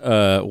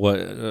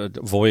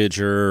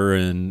Voyager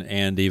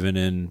and even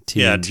in TNG.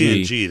 Yeah,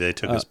 TNG, they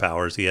took his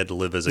powers. He had to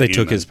live as a human. They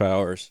took his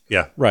powers.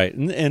 Yeah. Right.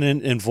 And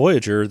in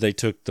Voyager, they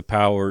took the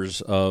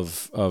powers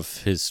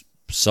of his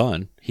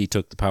son. He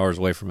took the powers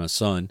away from his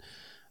son,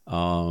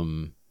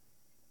 and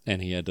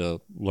he had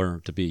to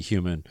learn to be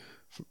human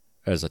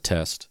as a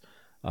test.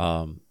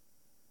 There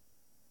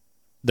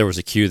was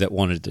a Q that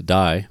wanted to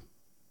die.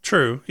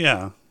 True,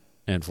 yeah.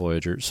 And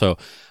Voyager. So,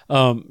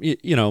 maybe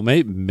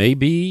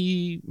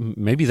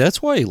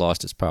that's why he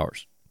lost his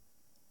powers.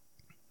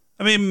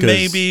 I mean,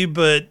 maybe,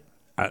 but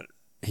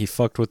he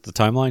fucked with the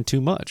timeline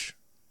too much.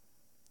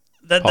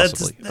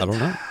 Possibly. I don't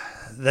know.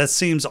 That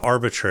seems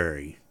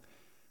arbitrary.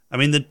 I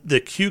mean, the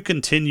Q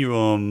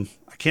continuum,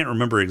 I can't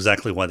remember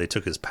exactly why they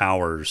took his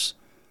powers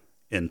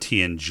in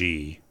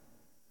TNG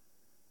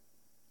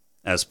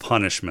as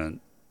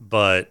punishment,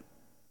 but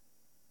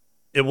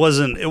it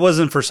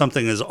wasn't for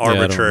something as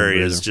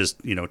arbitrary as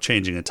just,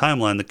 changing a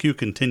timeline. The Q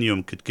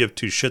continuum could give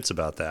two shits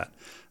about that.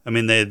 I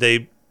mean,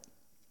 they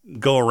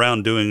go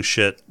around doing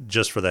shit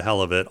just for the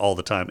hell of it all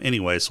the time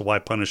anyway, so why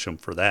punish them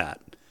for that?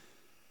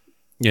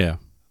 Yeah.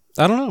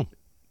 I don't know.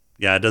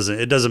 Yeah, it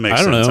doesn't make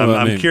sense.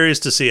 I'm curious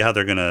to see how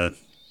they're gonna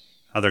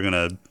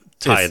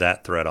tie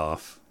that thread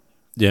off.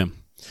 Yeah.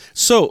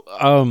 So,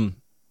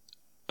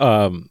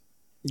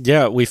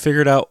 we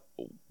figured out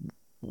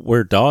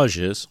where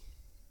Dahj is.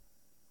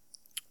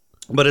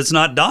 But it's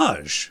not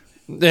Dahj.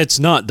 It's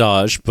not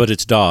Dahj, but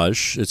it's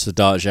Dahj. It's the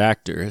Dahj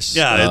actors.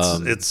 Yeah,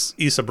 it's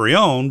Issa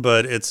Brion,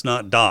 but it's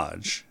not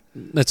Dahj.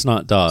 It's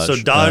not Dahj. So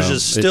Dahj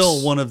is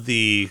still one of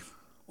the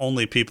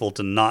only people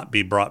to not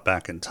be brought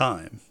back in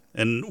time.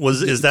 And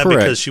is that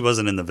correct? Because she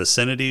wasn't in the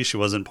vicinity? She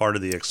wasn't part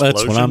of the explosion?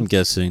 That's what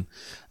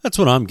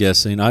I'm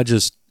guessing. I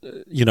just,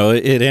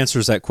 it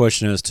answers that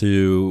question as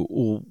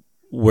to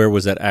where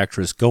was that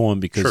actress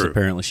going, because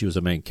apparently she was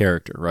a main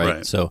character,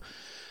 right? So,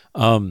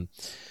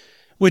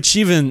 which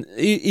even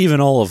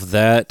all of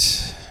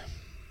that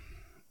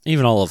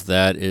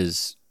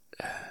is,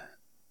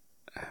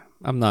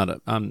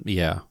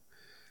 yeah.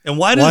 And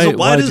why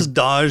does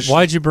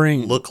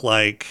Dahj look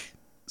like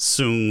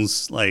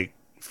Soong's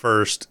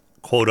first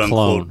quote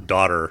unquote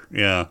daughter?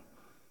 Yeah.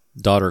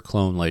 Daughter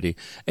clone lady.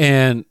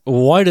 And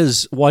why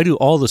do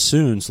all the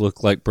Soons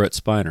look like Brett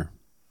Spiner?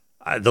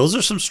 Those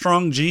are some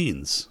strong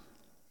genes.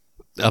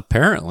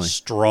 Apparently.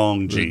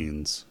 Strong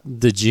genes.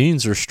 The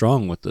genes are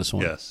strong with this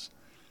one. Yes.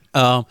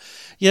 Yeah,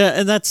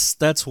 and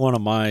that's one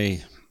of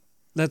my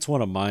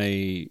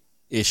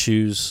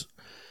issues.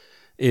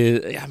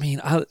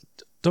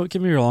 Don't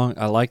get me wrong,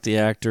 I like the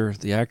actor.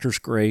 The actor's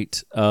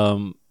great.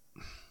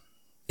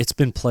 It's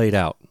been played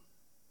out.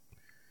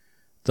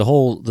 The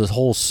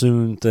whole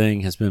Soon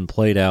thing has been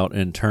played out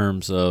in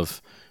terms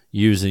of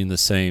using the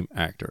same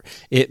actor.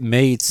 It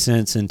made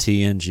sense in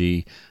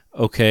TNG.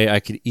 Okay, I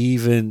could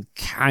even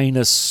kind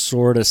of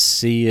sort of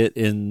see it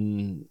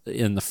in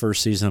the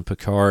first season of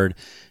Picard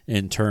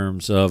in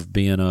terms of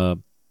being a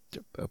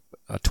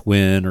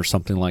twin or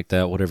something like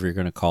that, whatever you're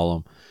going to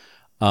call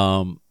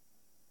them.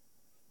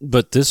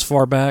 But this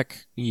far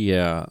back,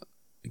 yeah,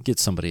 get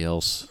somebody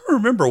else.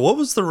 Remember, what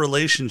was the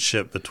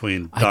relationship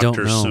between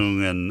Dr.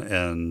 Soong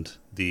and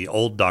the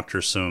old Dr.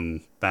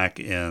 Soong back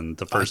in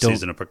the first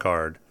season of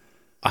Picard?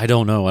 I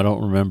don't know. I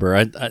don't remember.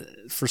 I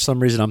for some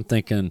reason, I'm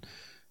thinking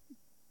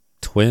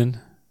twin.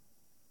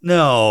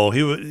 No,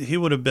 he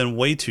would have been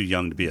way too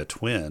young to be a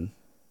twin.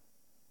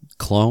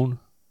 Clone?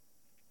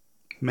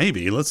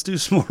 Maybe. Let's do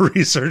some more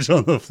research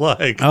on the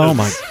fly. Oh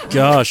my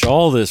gosh,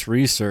 all this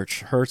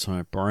research hurts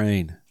my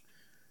brain.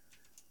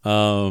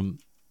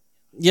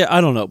 Yeah,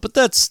 I don't know, but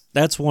that's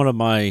one of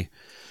my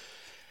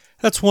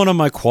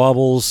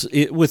quabbles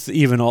with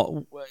even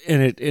all,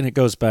 and it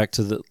goes back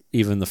to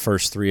even the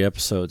first 3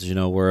 episodes,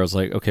 where I was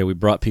like, okay, we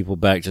brought people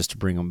back just to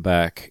bring them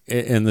back,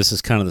 and this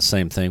is kind of the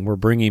same thing. We're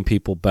bringing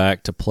people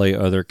back to play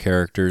other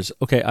characters.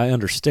 Okay, I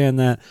understand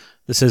that.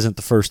 This isn't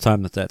the first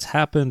time that's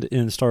happened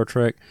in Star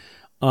Trek,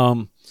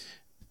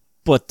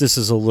 but this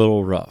is a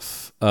little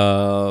rough.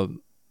 That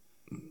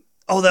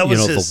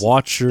was the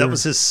Watcher. That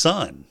was his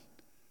son.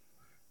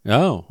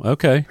 Oh,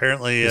 okay.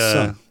 Apparently,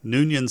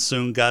 Noonien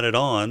soon got it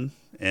on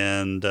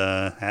and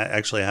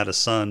actually had a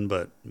son,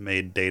 but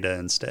made Data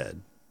instead.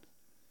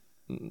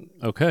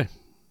 Okay. A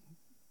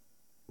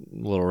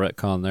little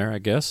retcon there, I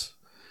guess.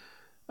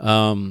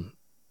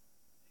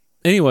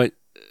 Anyway,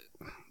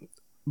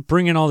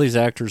 bringing all these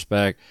actors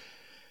back,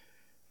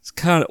 it's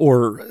kind of,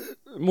 or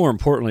more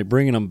importantly,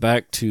 bringing them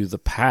back to the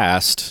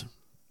past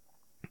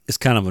is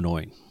kind of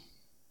annoying.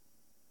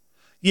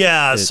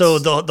 Yeah, so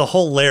the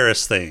whole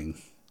Laris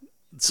thing.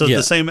 So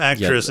the same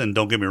actress, and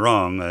don't get me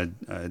wrong, I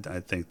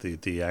think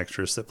the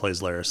actress that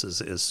plays Laris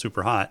is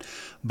super hot,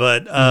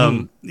 but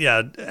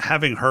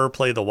having her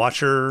play the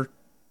Watcher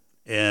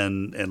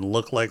and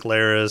look like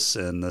Laris,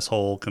 and this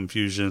whole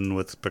confusion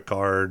with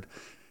Picard.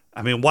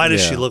 I mean, why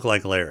does she look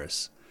like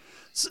Laris?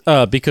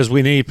 Because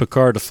we need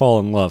Picard to fall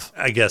in love.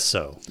 I guess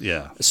so.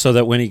 Yeah. So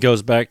that when he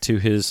goes back to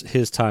his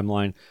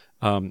timeline,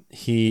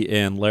 he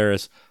and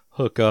Laris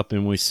hook up,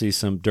 and we see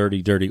some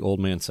dirty, dirty old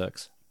man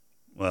sex.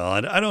 Well,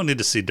 I don't need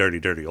to see dirty,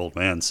 dirty old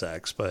man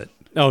sex, but...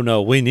 Oh,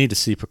 no, we need to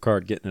see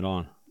Picard getting it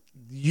on.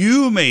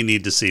 You may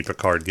need to see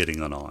Picard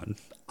getting it on.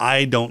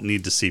 I don't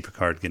need to see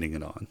Picard getting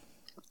it on.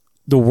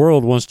 The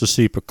world wants to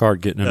see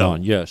Picard getting it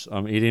on. Yes,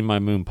 I'm eating my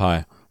moon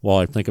pie while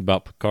I think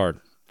about Picard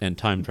and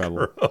time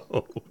travel.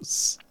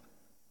 Gross.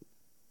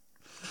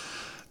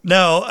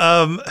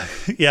 No,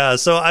 yeah.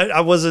 So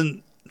I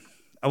wasn't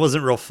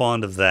real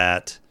fond of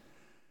that.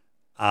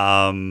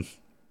 Guinan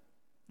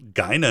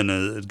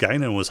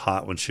was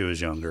hot when she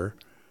was younger.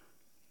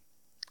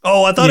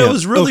 Oh, I thought it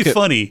was really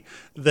funny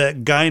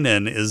that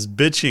Guinan is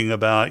bitching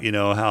about,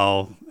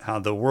 how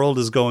the world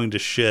is going to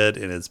shit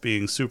and it's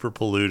being super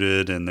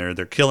polluted and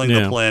they're killing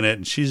the planet,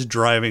 and she's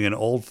driving an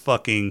old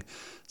fucking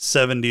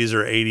 70s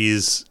or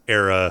 80s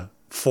era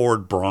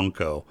Ford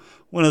Bronco,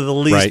 one of the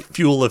least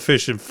fuel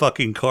efficient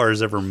fucking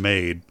cars ever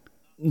made.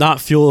 Not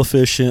fuel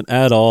efficient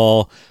at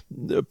all.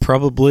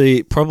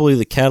 Probably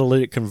the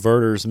catalytic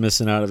converter is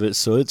missing out of it,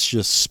 so it's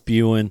just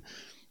spewing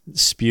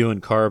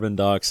carbon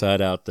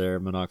dioxide out there,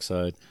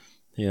 monoxide.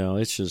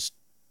 It's just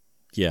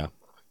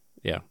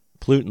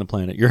polluting the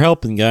planet. You're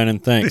helping,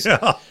 Guinan. Thanks.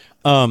 Yeah.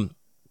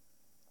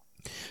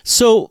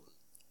 So,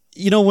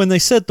 when they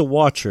said the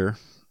Watcher,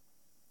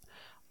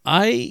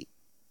 I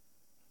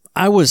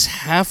was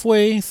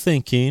halfway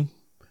thinking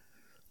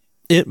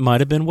it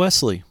might have been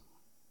Wesley.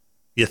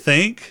 You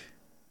think?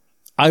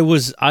 I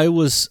was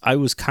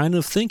kind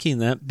of thinking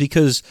that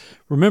because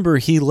remember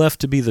he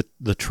left to be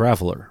the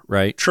Traveler,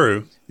 right?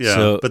 True. Yeah.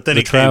 So but then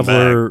the he came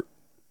Traveler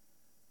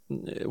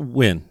back.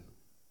 When?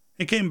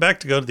 He came back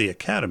to go to the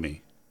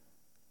Academy.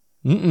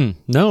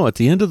 No, at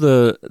the end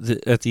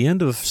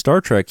of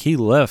Star Trek, he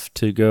left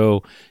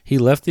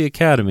the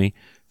Academy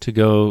to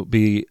go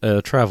be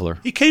a Traveler.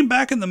 He came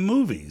back in the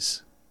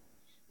movies.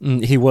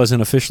 He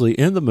wasn't officially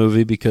in the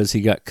movie because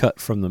he got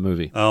cut from the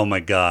movie. Oh my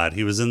God,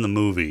 he was in the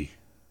movie.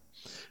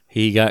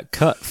 He got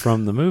cut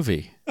from the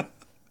movie.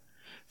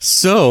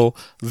 So,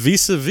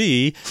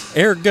 vis-a-vis,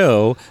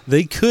 ergo,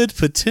 they could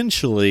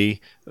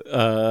potentially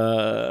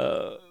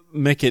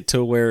make it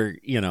to where,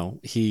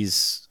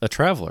 he's a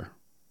Traveler.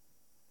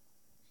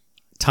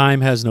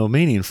 Time has no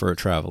meaning for a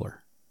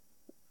Traveler.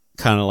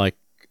 Kind of like,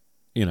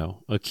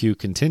 a Q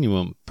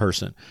continuum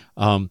person.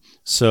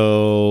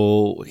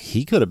 So,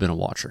 he could have been a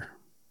Watcher.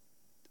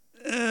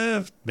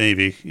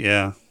 Maybe,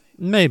 yeah.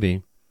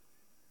 Maybe.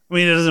 I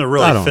mean, it doesn't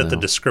really fit the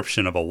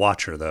description of a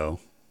Watcher, though.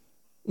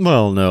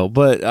 Well, no,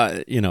 but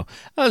I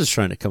was just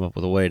trying to come up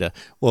with a way to.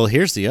 Well,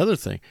 here's the other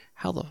thing: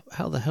 how the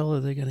hell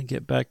are they going to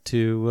get back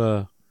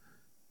to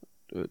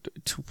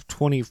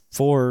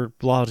 24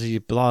 blah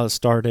blah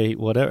star date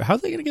whatever? How are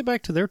they going to get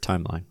back to their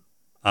timeline?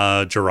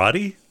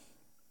 Jurati?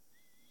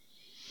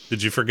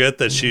 Did you forget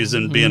that she's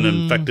being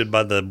infected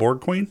by the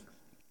Borg Queen?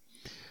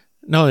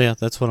 No, yeah,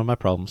 that's one of my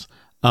problems.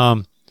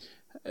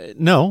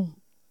 No,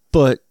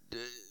 but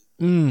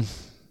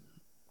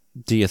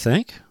do you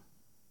think?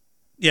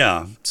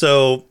 Yeah.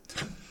 So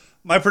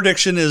my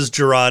prediction is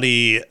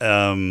Jurati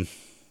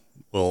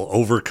will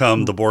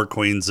overcome the Borg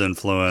Queen's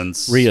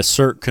influence.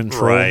 Reassert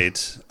control.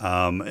 Right.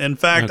 In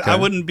fact, I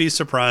wouldn't be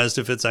surprised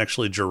if it's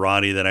actually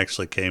Jurati that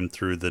actually came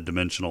through the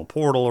dimensional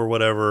portal or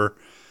whatever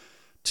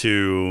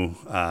to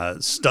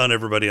stun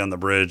everybody on the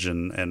bridge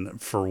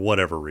and for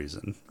whatever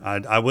reason.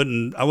 I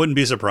wouldn't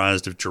be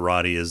surprised if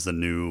Jurati is the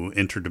new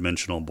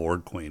interdimensional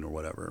Borg Queen or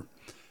whatever.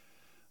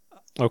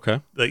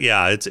 Okay. But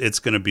yeah, it's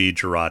going to be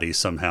Jurati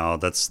somehow.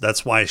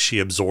 That's why she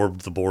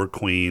absorbed the Borg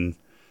Queen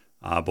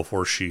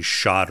before she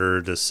shot her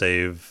to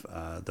save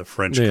the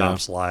French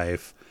cop's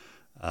life,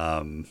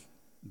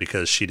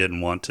 because she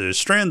didn't want to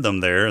strand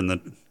them there in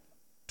the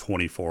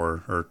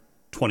 24 or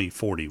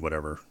 2040,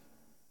 whatever.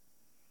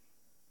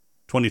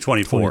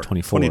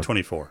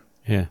 2024.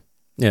 Yeah,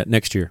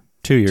 next year.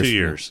 2 years. 2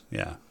 years,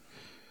 yeah.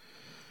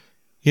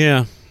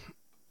 Yeah.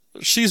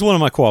 She's one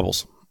of my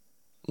quabbles.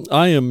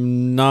 I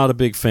am not a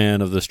big fan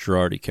of this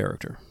Jurati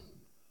character.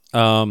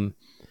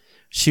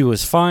 She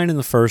was fine in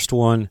the first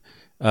one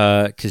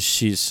because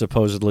she's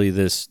supposedly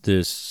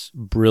this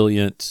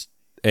brilliant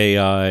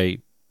AI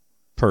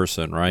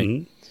person, right?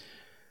 Mm-hmm.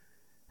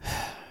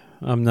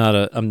 I'm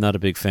not a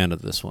big fan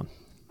of this one.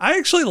 I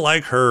actually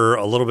like her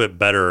a little bit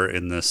better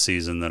in this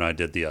season than I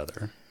did the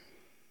other.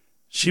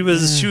 She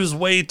was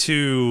way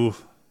too,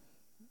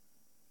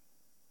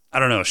 I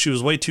don't know, she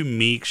was way too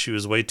meek, she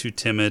was way too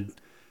timid.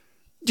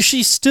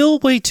 She's still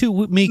way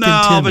too meek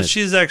and timid. No, but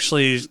she's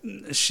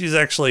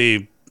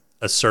actually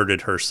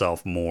asserted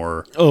herself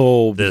more.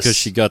 Oh, because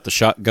she got the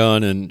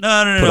shotgun and put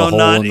a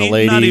hole in the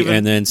lady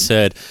and then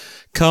said,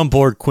 "Come,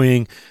 Borg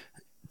Queen,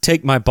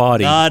 take my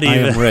body. I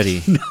am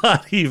ready."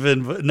 Not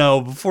even.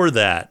 No, before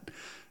that,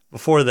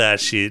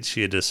 she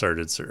had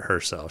asserted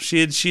herself.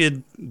 She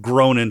had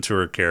grown into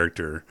her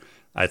character,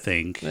 I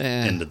think,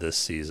 into this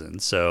season.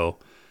 So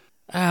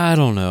I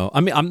don't know.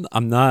 I mean,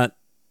 I'm not.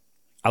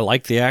 I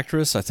like the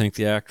actress. I think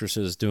the actress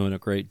is doing a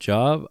great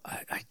job.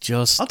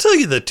 I'll tell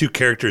you the two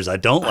characters I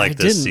don't like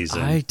this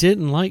season. I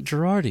didn't like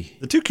Jurati.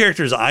 The two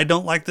characters I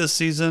don't like this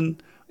season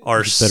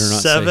are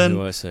Seven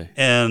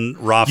and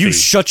Rafi. You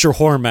shut your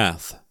whore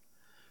mouth.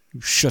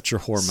 You shut your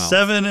whore mouth.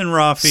 Seven and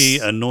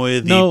Rafi annoy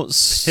the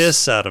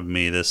piss out of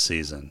me this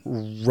season.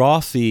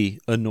 Rafi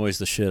annoys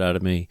the shit out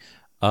of me.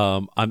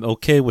 I'm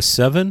okay with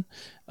Seven.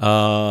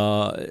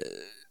 Rafi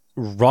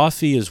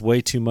is way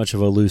too much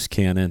of a loose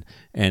cannon,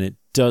 and it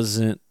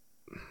doesn't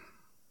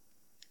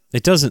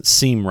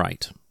seem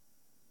right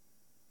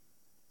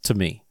to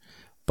me.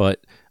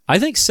 But I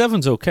think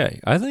 7's okay.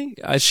 I think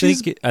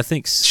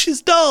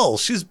she's dull.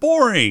 She's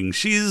boring.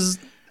 She's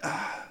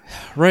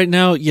right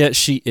now. Yeah,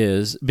 she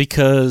is,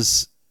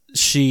 because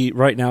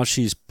right now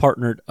she's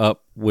partnered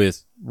up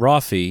with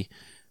Rafi,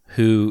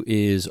 who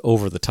is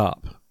over the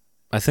top.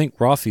 I think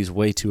Rafi's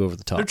way too over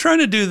the top. They're trying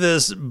to do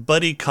this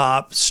buddy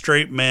cop,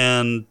 straight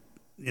man,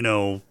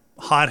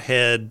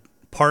 hothead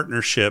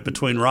partnership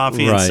between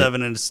Rafi and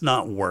Seven, and it's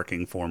not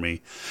working for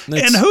me.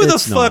 And who the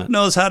fuck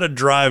knows how to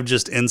drive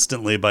just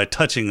instantly by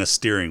touching a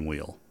steering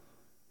wheel?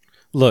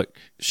 Look,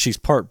 she's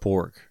part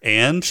Borg,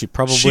 and she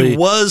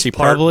was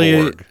part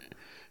Borg.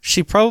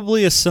 She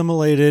probably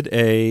assimilated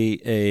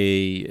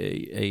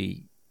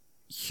a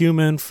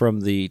human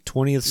from the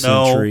 20th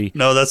century.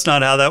 No, that's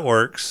not how that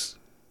works.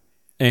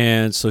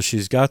 And so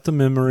she's got the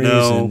memories,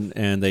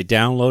 and they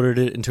downloaded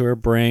it into her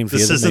brain via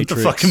the Matrix. This isn't the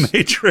fucking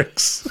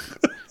Matrix.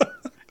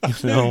 I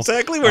knew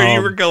exactly where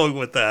you were going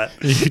with that.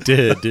 You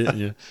did, didn't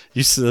you?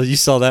 You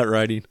saw that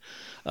writing.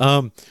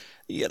 I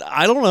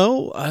don't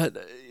know.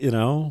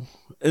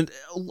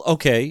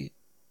 Okay,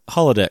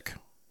 holodeck.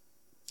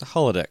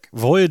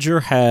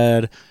 Voyager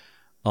had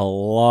a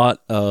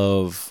lot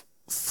of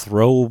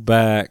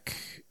throwback.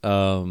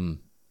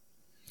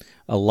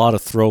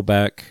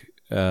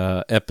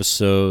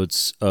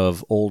 Episodes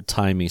of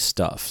old-timey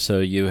stuff. So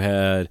you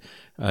had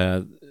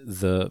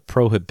the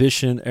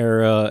Prohibition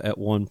era at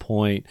one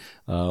point.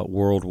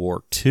 World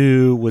War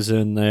II was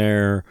in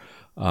there.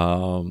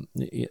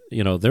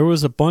 There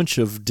was a bunch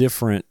of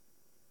different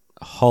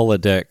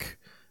holodeck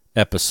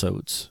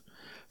episodes.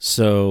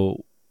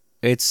 So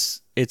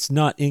it's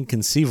not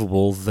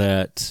inconceivable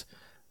that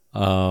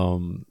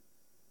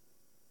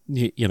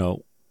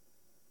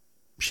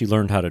she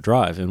learned how to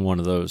drive in one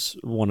of those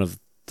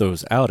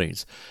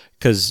outings,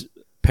 because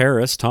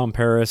Tom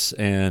Paris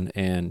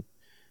and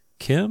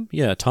Kim,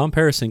 Tom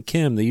Paris and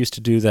Kim, they used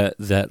to do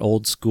that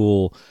old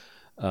school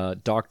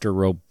Dr.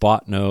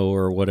 Robotno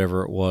or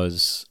whatever it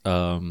was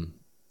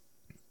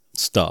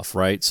stuff,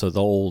 right? So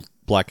the old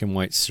black and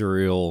white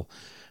serial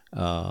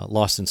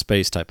Lost in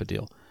Space type of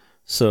deal.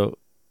 So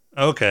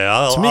okay,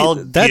 I'll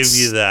give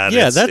you that.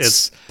 Yeah,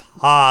 it's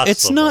possible.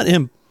 It's not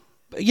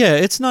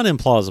it's not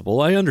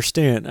implausible. I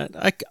understand.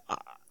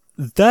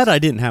 That I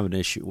didn't have an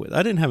issue with.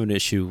 I didn't have an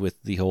issue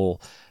with the whole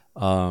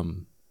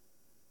being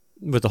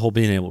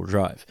able to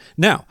drive.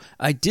 Now,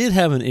 I did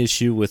have an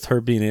issue with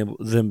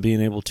them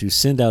being able to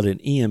send out an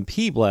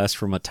EMP blast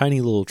from a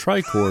tiny little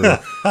tricorder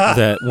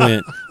that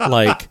went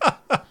like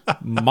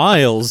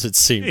miles, it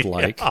seemed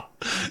like.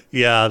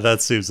 Yeah,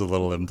 that seems a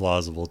little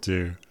implausible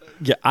too.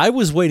 Yeah, I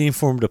was waiting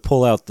for him to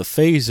pull out the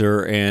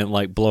phaser and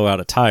like blow out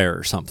a tire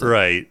or something.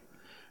 Right.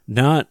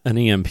 Not an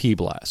EMP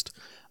blast.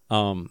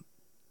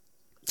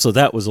 So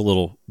that was a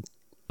little,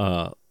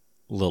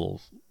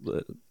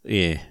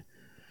 yeah.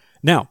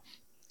 Now,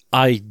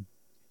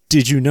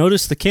 did you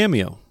notice the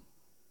cameo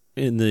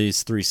in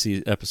these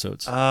 3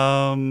 episodes?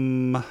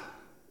 Let's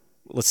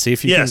see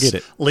if you can get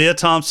it. Leah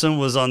Thompson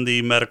was on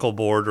the medical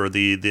board or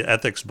the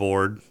ethics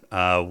board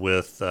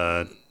with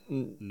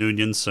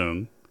Noonien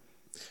Sung.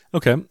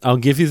 Okay, I'll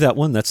give you that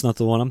one. That's not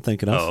the one I'm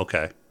thinking of. Oh,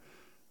 okay.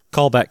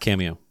 Callback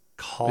cameo.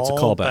 It's a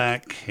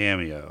callback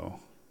cameo.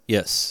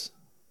 Yes.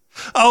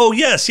 Oh,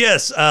 yes.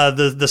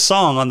 The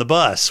song on the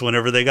bus,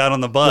 whenever they got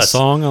on the bus. The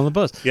song on the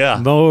bus.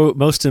 Yeah.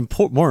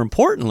 More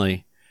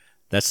importantly,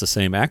 that's the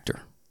same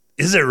actor.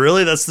 Is it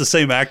really? That's the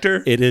same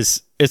actor? It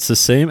is. It's the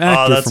same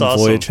actor from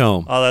awesome. Voyage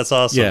Home. Oh, that's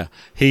awesome. Yeah.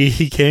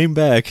 He came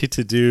back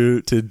to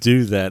do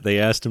that. They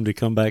asked him to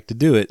come back to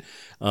do it.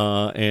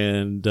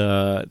 And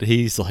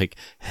he's like,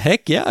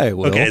 heck yeah, I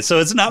will. Okay, so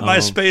it's not my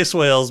space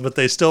whales, but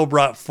they still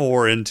brought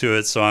 4 into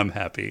it, so I'm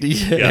happy.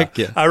 Yeah. Heck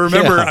yeah. I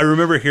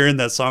remember hearing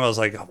that song. I was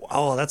like,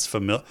 oh, that's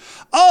familiar.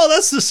 Oh,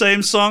 that's the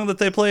same song that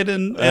they played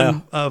in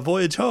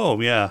Voyage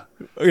Home. Yeah.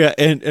 Yeah,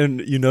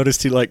 and you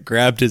noticed he like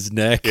grabbed his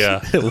neck.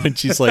 Yeah. When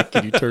she's like,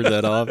 can you turn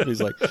that off? And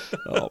he's like,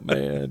 oh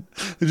man,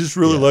 I just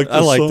really like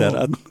the song. I like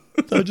that.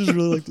 I just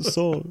really like the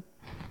song.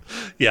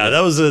 Yeah,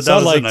 that was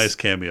a nice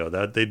cameo.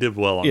 That they did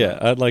well on. Yeah,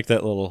 that. I'd like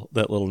that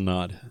little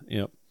nod.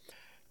 Yep.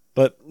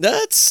 But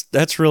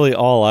that's really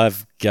all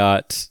I've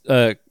got.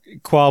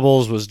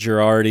 Quabbles was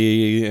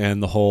Girardi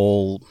and the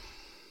whole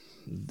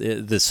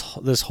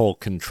this whole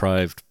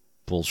contrived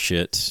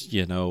bullshit,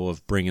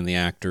 of bringing the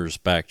actors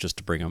back just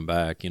to bring them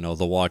back.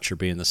 The Watcher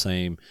being the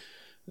same,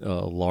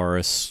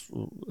 Laris.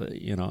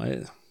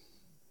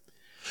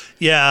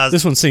 Yeah,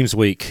 this one seems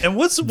weak. And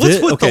what's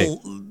with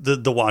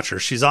the Watcher?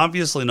 She's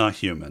obviously not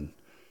human,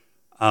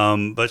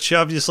 but she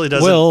obviously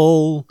doesn't.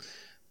 Well,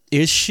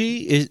 is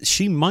she?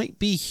 She might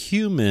be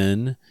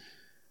human.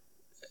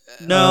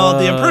 No,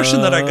 the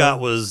impression that I got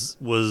was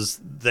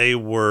they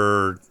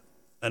were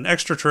an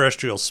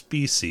extraterrestrial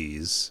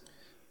species.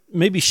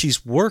 Maybe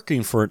she's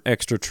working for an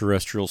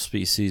extraterrestrial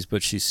species,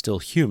 but she's still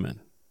human.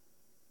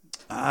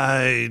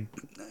 I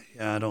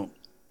don't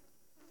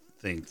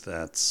think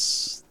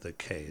that's the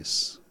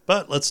case.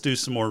 But let's do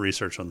some more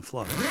research on the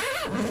fly.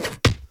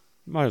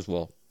 Might as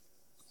well.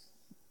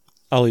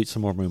 I'll eat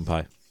some more moon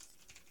pie.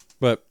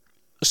 But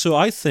so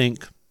I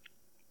think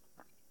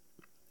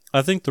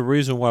I think the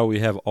reason why we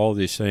have all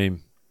these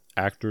same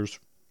actors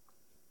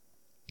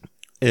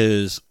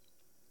is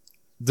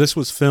this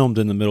was filmed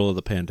in the middle of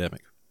the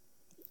pandemic.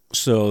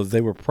 So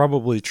they were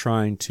probably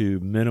trying to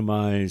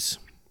minimize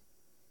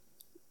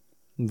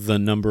the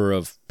number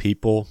of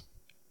people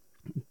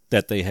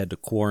that they had to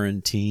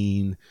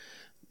quarantine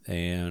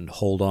and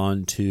hold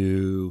on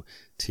to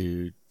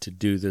do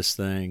this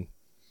thing.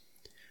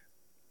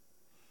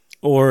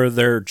 Or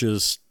they're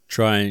just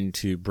trying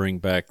to bring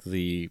back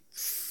the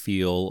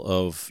feel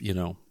of, you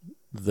know,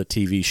 the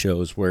TV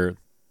shows where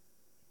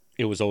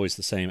it was always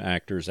the same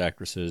actors,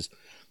 actresses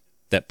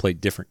that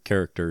played different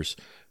characters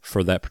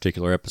for that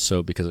particular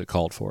episode because it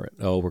called for it.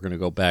 Oh, we're going to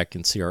go back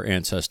and see our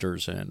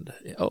ancestors, and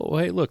oh,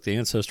 hey, look, the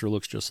ancestor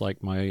looks just like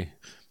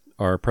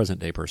our present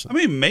day person. I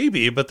mean,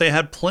 maybe, but they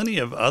had plenty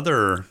of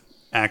other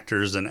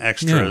actors and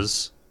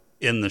extras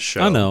in the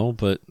show. I know,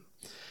 but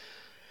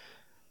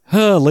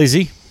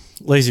lazy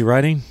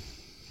writing.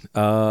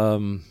 I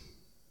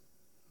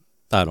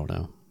don't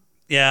know.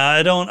 Yeah,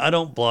 I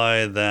don't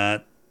buy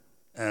that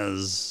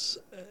as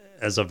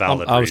a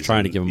valid I was reason.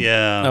 trying to give him.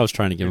 Yeah, I was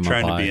trying to give him. You're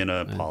trying a buy. to be an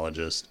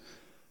apologist.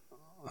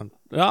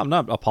 I'm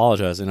not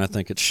apologizing. I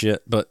think it's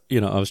shit, but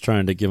you know, I was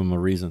trying to give him a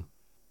reason.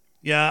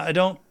 Yeah, I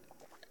don't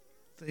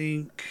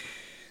think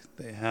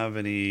they have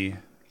any.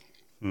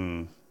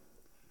 I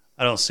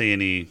don't see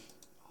any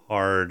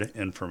hard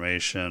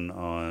information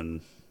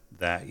on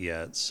that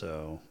yet.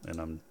 So, and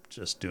I'm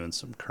just doing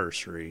some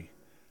cursory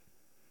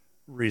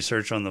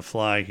research on the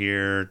fly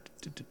here.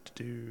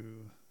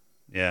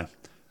 Yeah,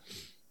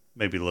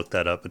 maybe look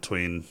that up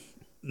between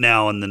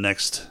now and the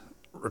next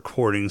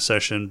recording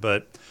session,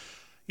 but.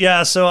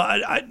 Yeah, so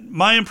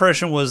my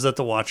impression was that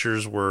the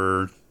Watchers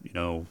were, you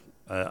know,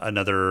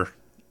 another,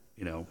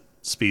 you know,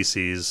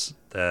 species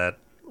that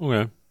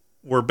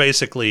were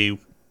basically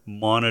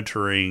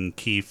monitoring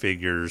key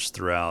figures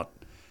throughout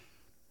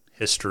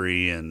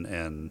history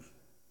and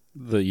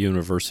the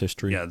universe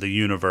history. Yeah, the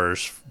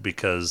universe,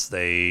 because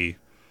they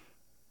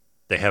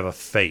have a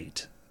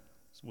fate,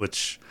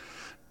 which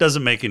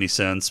doesn't make any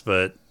sense,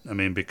 but I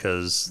mean,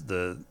 because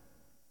the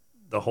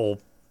whole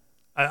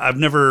I've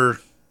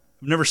never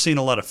seen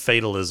a lot of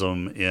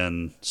fatalism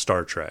in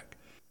Star Trek.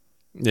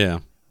 Yeah.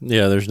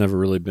 There's never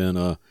really been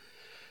a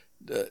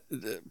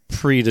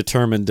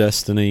predetermined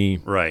destiny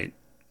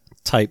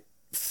type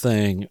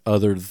thing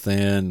other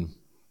than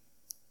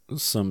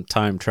some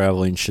time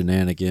traveling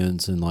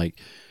shenanigans, and like,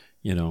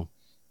 you know,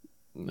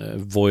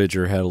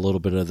 Voyager had a little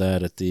bit of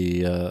that at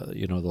the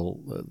you know,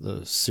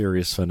 the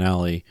series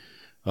finale.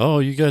 Oh,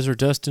 you guys are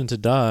destined to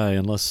die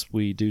unless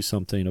we do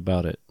something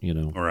about it, you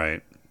know.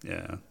 Right.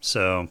 Yeah.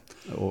 So.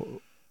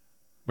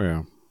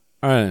 Yeah.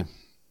 All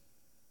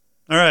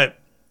right.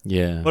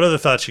 Yeah. What other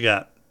thoughts you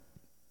got?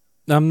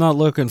 I'm not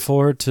looking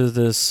forward to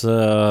this.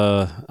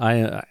 I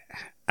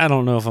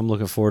don't know if I'm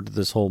looking forward to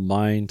this whole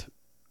mind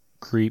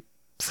creep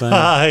thing.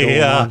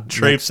 Yeah,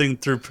 traipsing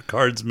through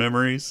Picard's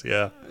memories.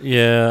 Yeah.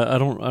 Yeah. I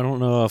don't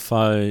know if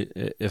I'm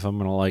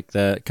gonna like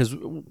that, because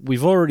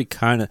we've already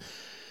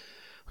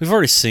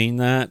seen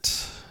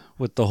that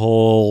with the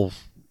whole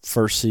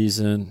first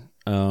season.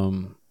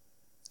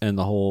 And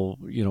the whole,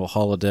 you know,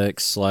 holodeck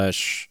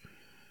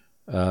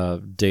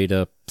 /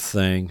 data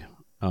thing.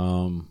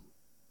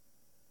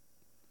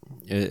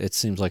 It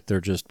seems like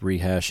they're just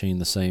rehashing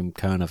the same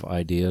kind of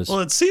ideas. Well,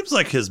 it seems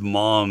like his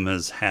mom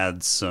has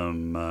had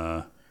some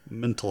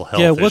mental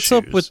health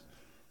issues.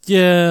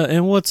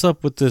 And what's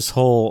up with this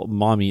whole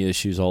mommy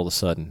issues all of a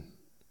sudden?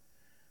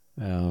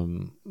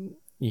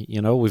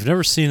 You know, we've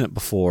never seen it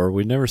before.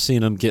 We've never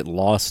seen him get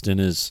lost in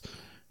his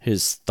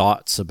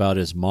thoughts about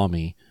his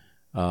mommy.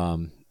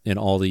 In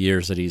all the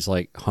years that he's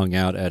like hung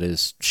out at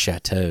his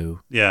chateau.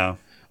 Yeah.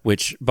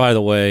 Which, by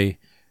the way,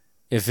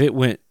 if it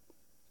went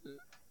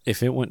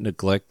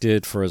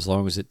neglected for as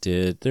long as it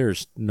did,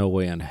 there's no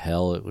way in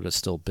hell it would have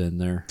still been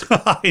there.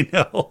 I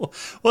know.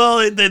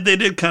 Well, they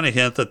did kind of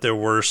hint that there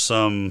were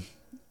some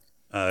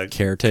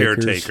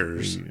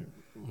caretakers.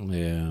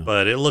 Yeah.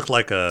 But it looked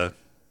like a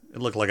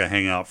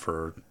hangout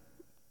for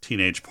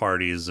teenage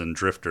parties and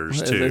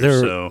drifters too.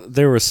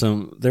 There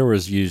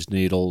was used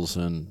needles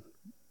and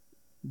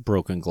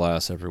broken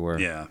glass everywhere.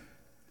 Yeah.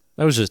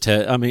 That was just,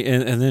 and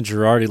then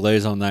Girardi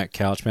lays on that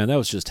couch, man. That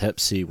was just Hep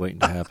C waiting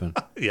to happen.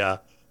 Yeah.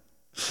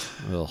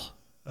 Ugh.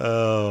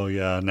 Oh,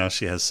 yeah. Now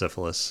she has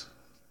syphilis.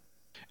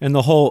 And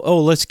the whole,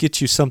 let's get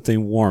you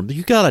something warm.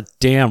 You got a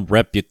damn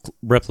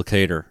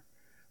replicator.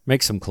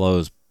 Make some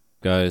clothes,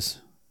 guys.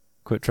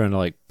 Quit trying to,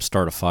 like,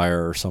 start a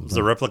fire or something. Is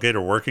the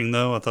replicator working,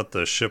 though? I thought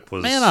the ship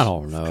was I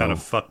don't know. Kind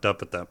of fucked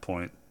up at that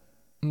point.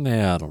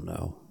 Yeah, I don't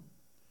know.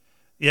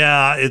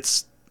 Yeah,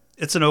 it's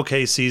an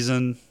okay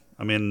season.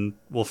 I mean,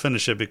 I'll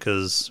finish it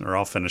because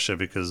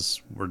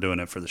we're doing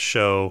it for the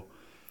show.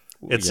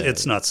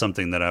 It's not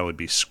something that I would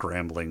be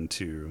scrambling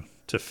to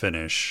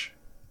finish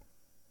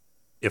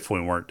if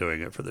we weren't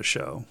doing it for the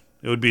show.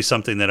 It would be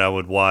something that I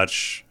would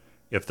watch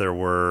if there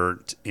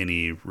weren't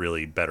any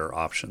really better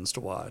options to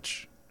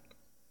watch.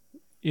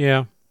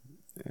 Yeah.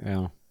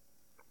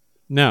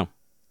 Now,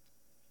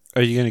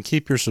 are you going to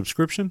keep your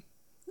subscription?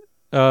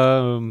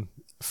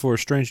 for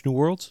Strange New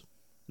Worlds?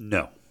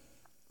 No.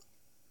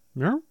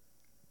 No?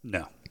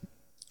 No.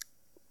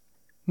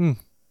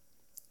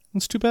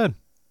 That's too bad.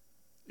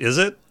 Is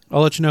it?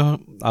 I'll let you know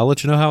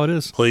how it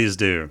is. Please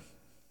do.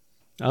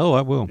 Oh,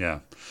 I will. Yeah.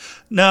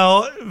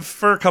 No,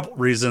 for a couple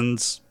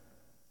reasons.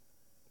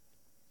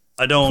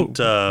 I don't...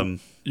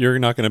 You're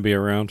not going to be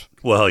around.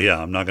 Well, yeah,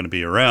 I'm not going to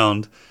be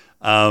around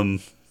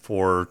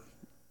for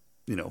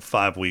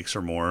 5 weeks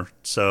or more.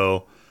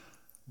 So,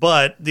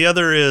 but the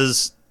other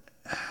is,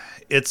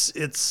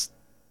 it's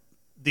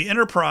the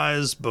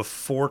Enterprise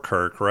before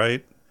Kirk,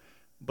 right?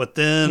 But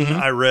then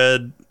I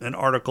read an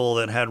article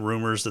that had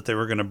rumors that they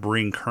were going to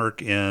bring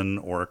Kirk in,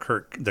 or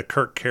the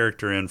Kirk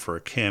character in, for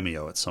a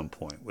cameo at some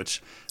point,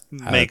 which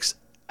makes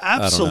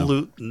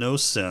absolute no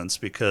sense,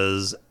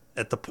 because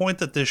at the point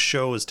that this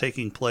show is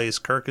taking place,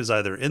 Kirk is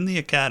either in the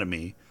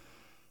Academy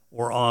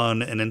or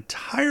on an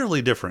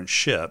entirely different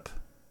ship.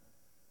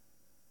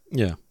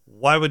 Yeah.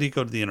 Why would he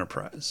go to the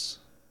Enterprise?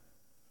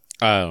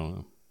 I don't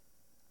know.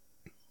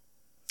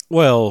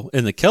 Well,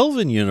 in the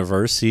Kelvin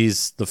universe,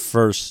 he's the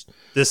first.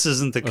 This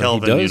isn't the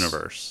Kelvin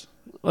universe.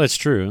 Well, that's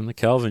true. In the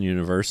Kelvin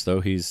universe,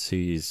 though,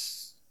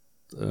 he's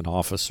an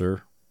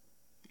officer,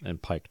 and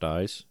Pike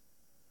dies.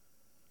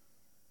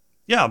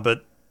 Yeah,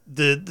 but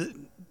the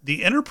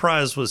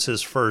Enterprise was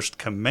his first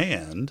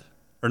command,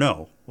 or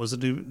no?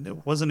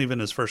 It wasn't even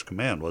his first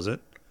command, was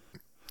it?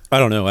 I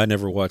don't know. I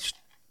never watched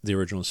the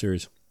original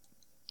series.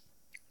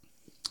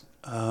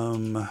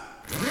 Man,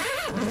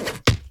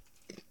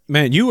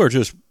 you're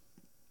just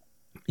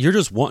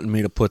wanting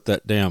me to put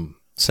that damn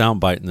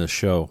soundbite in this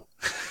show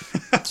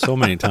so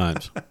many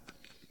times.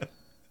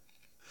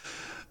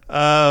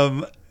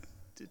 Yeah.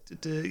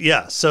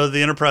 So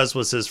the Enterprise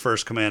was his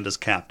first command as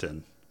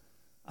captain,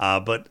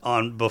 but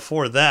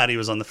before that he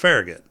was on the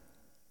Farragut.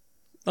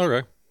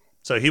 Okay.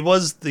 So he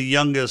was the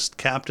youngest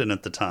captain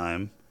at the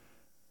time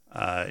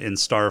in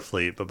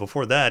Starfleet, but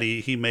before that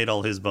he made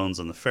all his bones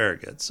on the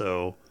Farragut.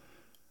 So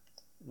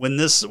when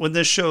this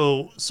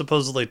show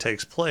supposedly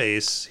takes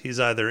place, he's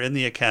either in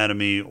the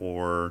Academy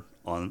or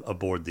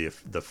aboard the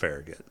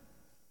Farragut.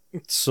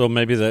 So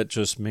maybe that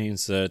just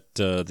means that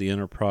the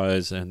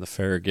Enterprise and the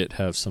Farragut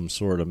have some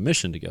sort of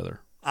mission together.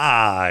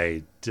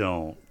 I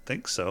don't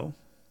think so.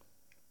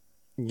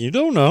 You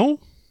don't know?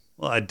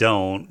 Well, I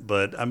don't,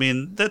 but I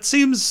mean, that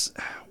seems...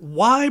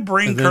 Why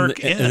bring Kirk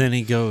in? And then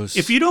he goes...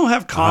 If you don't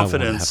have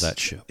confidence... I want to have that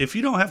show. If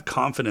you don't have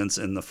confidence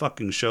in the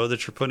fucking show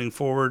that you're putting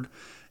forward,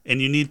 and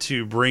you need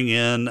to bring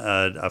in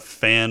a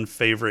fan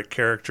favorite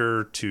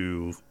character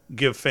to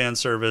give fan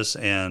service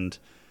and,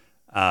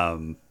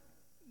 bring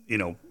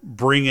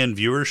in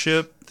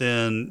viewership,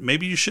 then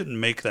maybe you shouldn't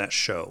make that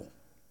show.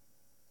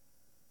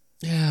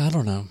 Yeah, I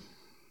don't know.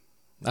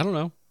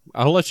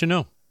 I'll let you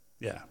know.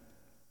 Yeah.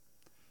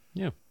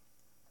 Yeah.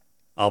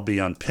 I'll be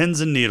on pins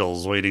and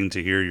needles waiting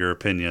to hear your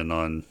opinion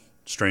on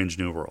Strange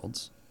New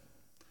Worlds.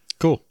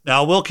 Cool.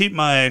 Now, I will keep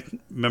my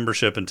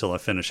membership until I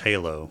finish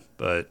Halo,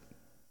 but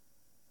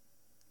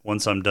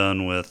once I'm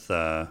done with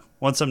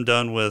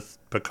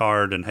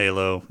Picard and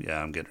Halo,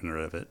 yeah, I'm getting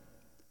rid of it.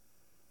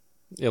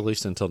 At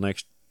least until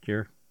next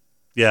year.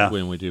 Yeah.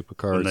 When we do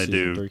Picard when they season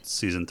do 3.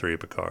 Season 3 of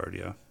Picard,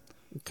 yeah.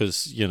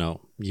 Because, you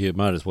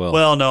might as well.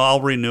 Well, no, I'll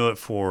renew it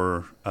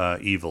for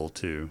Evil,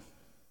 too.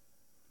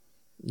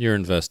 You're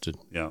invested.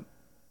 Yeah.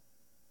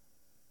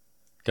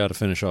 Got to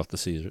finish off the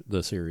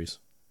series.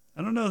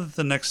 I don't know that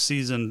the next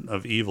season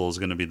of Evil is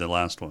going to be the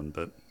last one,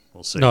 but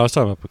we'll see. No, I was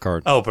talking about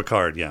Picard. Oh,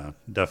 Picard, yeah.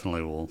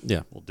 Definitely we'll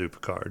do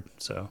Picard.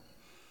 So,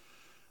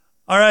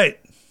 all right.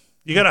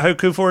 You got a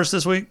haiku for us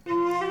this week?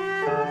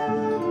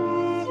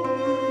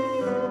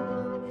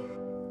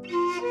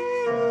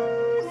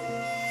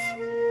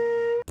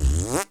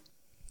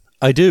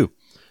 I do.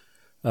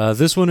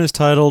 This one is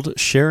titled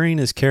Sharing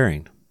is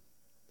Caring.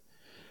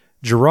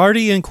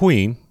 Girardi and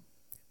Queen,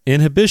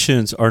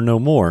 inhibitions are no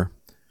more.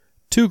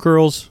 2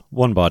 girls,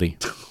 1 body.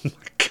 Oh my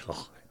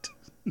God.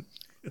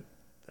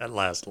 That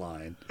last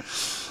line.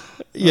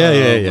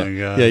 Yeah. My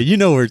God. Yeah, you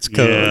know where it's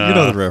coming. Yeah, you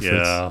know the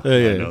reference. Yeah,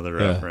 I know the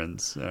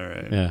reference. All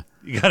right. Yeah.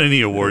 You got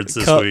any awards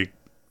this week?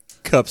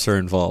 Cups are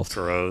involved.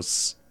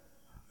 Gross.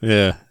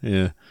 Yeah.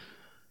 Yeah,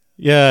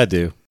 I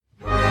do.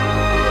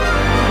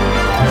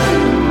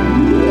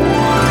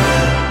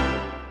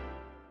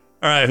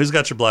 All right, who's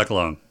got your black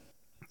lung?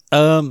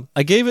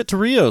 I gave it to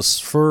Rios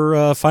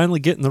for finally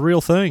getting the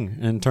real thing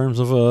in terms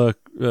of a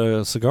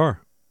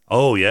cigar.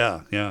 Oh,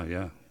 yeah.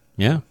 Yeah.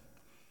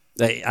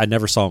 I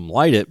never saw him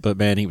light it, but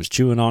man, he was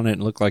chewing on it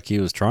and looked like he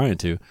was trying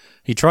to.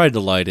 He tried to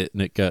light it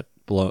and it got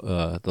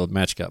the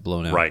match got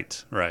blown out.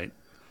 Right.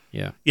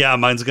 Yeah. Yeah,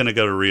 mine's going to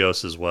go to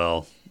Rios as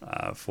well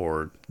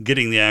for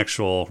getting the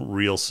actual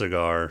real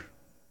cigar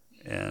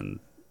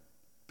and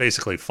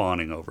basically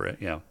fawning over it.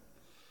 Yeah.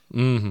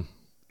 Mm-hmm.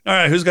 All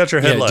right, who's got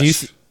your head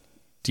lush?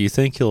 Do you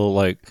think he'll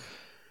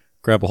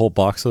grab a whole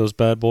box of those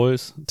bad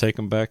boys and take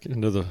them back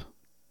into the...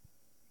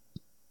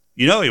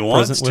 He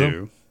wants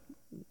to.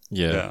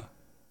 Yeah.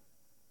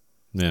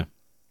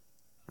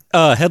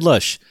 Head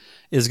lush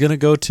is going to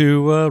go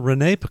to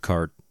Renee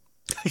Picard.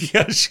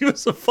 Yeah, she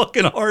was a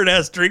fucking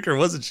hard-ass drinker,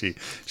 wasn't she?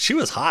 She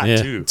was hot,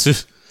 too.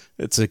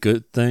 It's a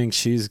good thing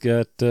she's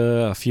got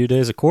a few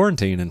days of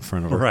quarantine in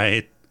front of her.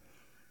 Right.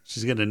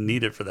 She's going to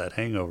need it for that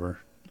hangover.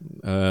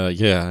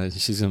 Yeah,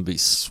 she's going to be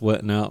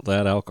sweating out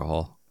that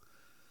alcohol.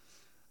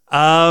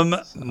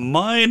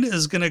 Mine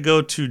is going to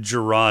go to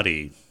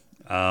Girardi.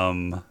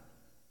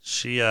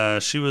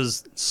 She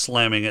was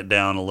slamming it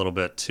down a little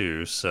bit,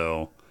 too,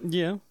 so...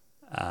 Yeah.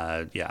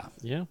 Yeah.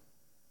 Yeah.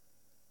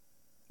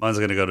 Mine's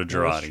going to go to That's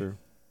Girardi. true.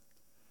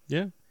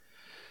 Yeah.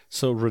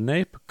 So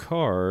Renee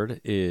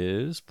Picard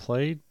is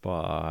played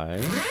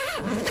by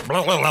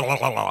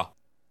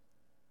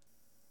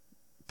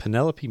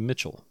Penelope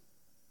Mitchell.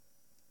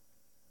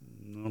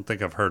 I don't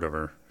think I've heard of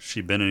her.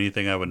 She been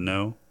anything I would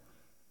know?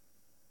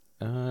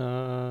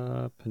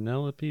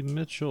 Penelope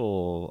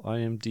Mitchell.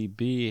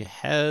 IMDb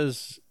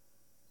has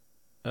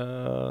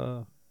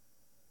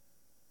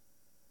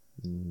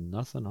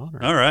nothing on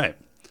her. All right.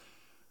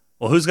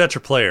 Well, who's got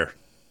your player?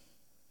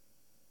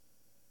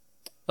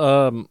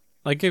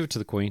 I gave it to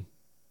the Queen.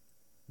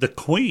 The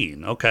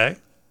Queen. Okay.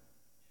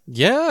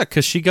 Yeah,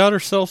 because she got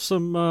herself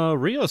some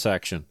Rios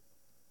action.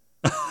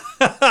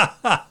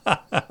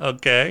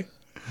 Okay.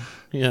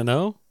 You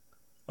know.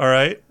 All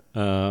right.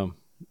 So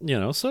I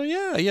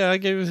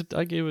gave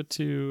it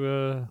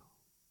to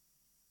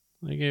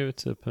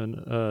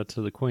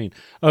the Queen.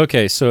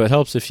 Okay, so it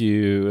helps if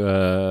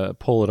you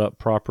pull it up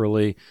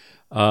properly.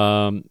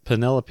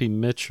 Penelope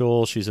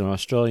Mitchell, she's an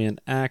Australian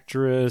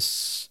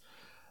actress.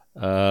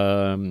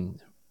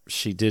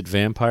 She did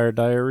Vampire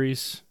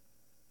Diaries.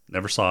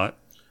 Never saw it.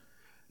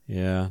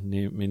 Yeah,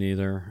 me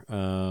neither.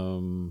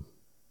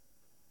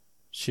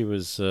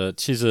 She's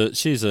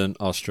an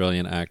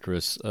Australian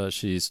actress.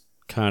 She's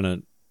kind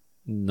of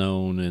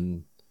known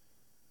in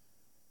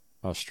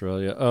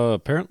Australia.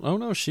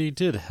 Apparently, she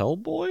did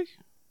Hellboy.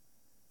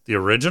 The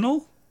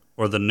original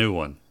or the new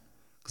one?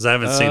 Because I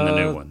haven't seen the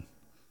new one.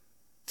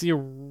 The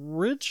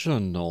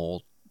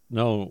original.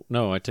 No,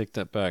 I take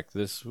that back.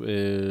 This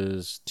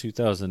is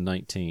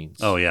 2019.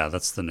 Oh yeah,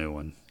 that's the new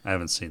one. I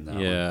haven't seen that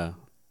one.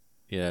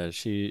 Yeah.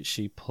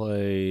 She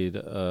played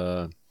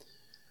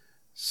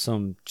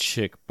some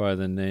chick by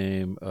the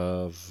name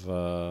of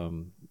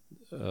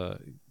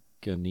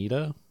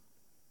Ganita.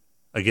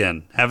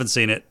 Again, haven't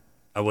seen it.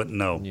 I wouldn't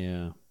know.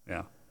 Yeah.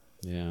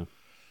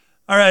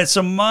 All right,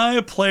 so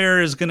my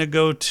player is going to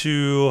go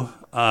to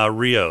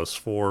Rios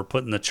for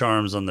putting the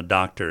charms on the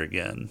Doctor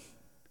again.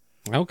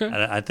 Okay.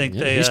 I think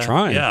he's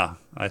trying. Yeah,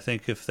 I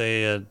think if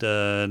they had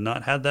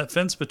not had that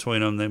fence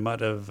between them, they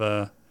might have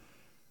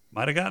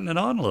gotten it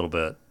on a little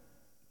bit.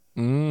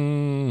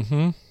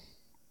 Mm-hmm.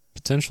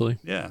 Potentially.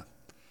 Yeah.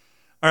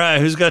 All right,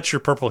 who's got your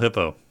purple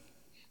hippo?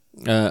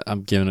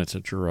 I'm giving it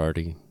to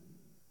Girardi.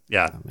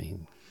 Yeah. I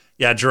mean,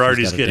 yeah, Girardi's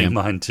she's got a getting damn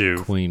mine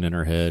too. Queen in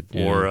her head.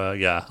 Yeah. Or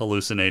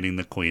hallucinating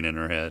the queen in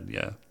her head.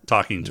 Yeah,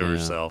 talking to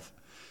herself.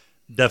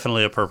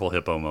 Definitely a purple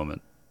hippo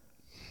moment.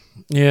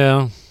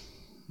 Yeah.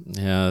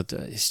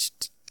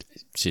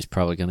 She's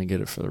probably going to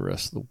get it for the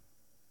rest of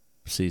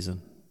the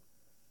season.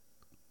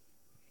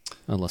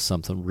 Unless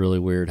something really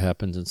weird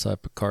happens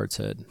inside Picard's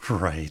head.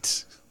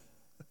 Right.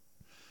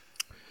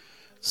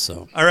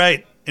 So. All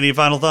right. Any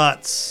final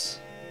thoughts?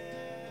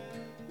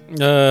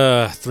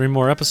 3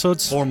 more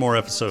episodes? 4 more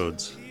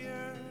episodes.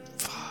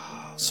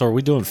 So are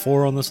we doing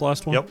 4 on this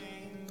last one? Yep.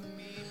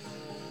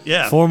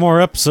 Yeah. 4 more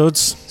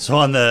episodes. So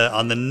on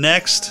the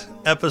next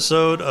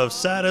episode of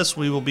Satis,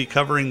 we will be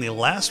covering the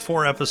last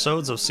 4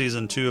 episodes of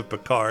season 2 of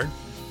Picard.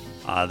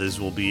 These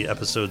will be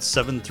episodes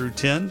 7 through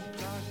 10,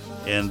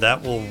 and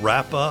that will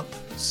wrap up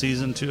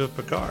season 2 of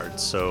Picard.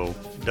 So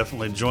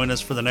definitely join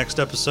us for the next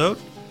episode.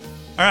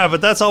 All right,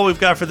 but that's all we've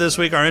got for this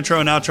week. Our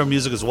intro and outro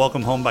music is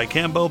Welcome Home by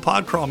Cambo.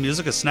 Podcrawl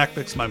music is Snack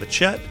Mix by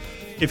Machette.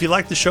 If you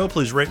like the show,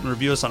 please rate and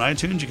review us on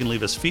iTunes. You can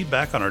leave us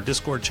feedback on our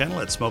Discord channel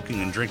at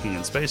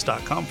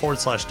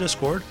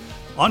smokinganddrinkinginspace.com/Discord,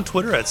 on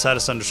Twitter at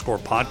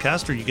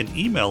Satis_podcast, or you can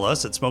email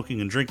us at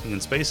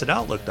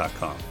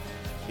smokinganddrinkinginspace@outlook.com.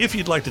 If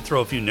you'd like to throw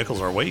a few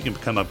nickels our way, you can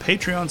become a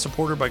Patreon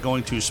supporter by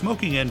going to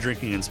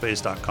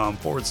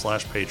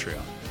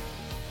smokinganddrinkinginspace.com/Patreon.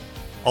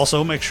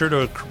 Also, make sure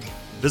to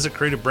visit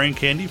Creative Brain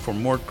Candy for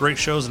more great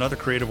shows and other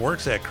creative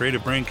works at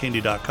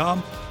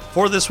creativebraincandy.com.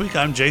 For this week,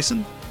 I'm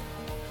Jason.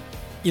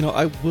 You know,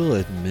 I will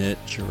admit,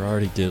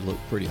 Girardi did look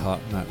pretty hot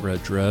in that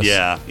red dress.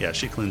 Yeah,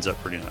 she cleans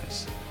up pretty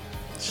nice.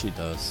 She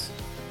does.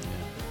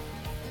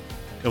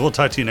 And we'll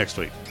talk to you next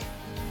week.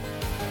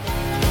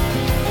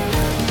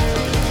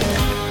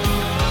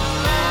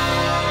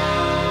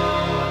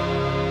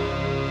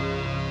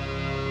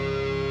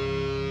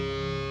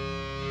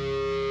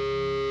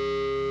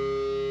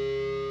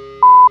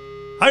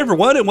 Hi,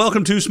 everyone, and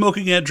welcome to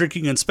Smoking and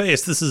Drinking in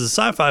Space. This is a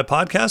sci-fi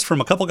podcast from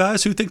a couple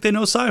guys who think they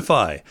know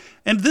sci-fi.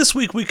 And this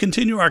week, we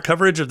continue our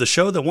coverage of the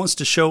show that wants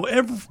to show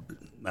us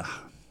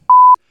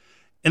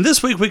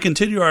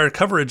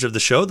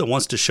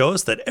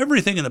that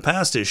everything in the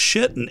past is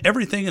shit and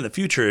everything in the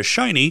future is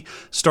shiny,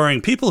 starring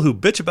people who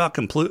bitch about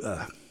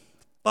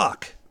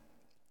fuck.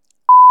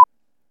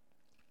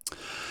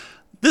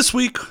 This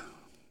week...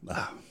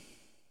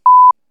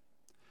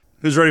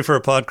 Who's ready for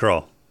a pod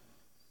crawl?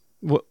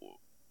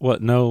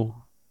 What?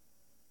 No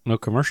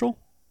commercial?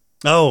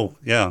 Oh,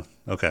 yeah.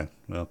 Okay.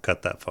 Well,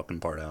 cut that fucking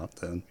part out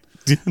then.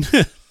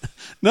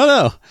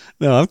 No,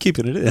 I'm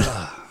keeping it in.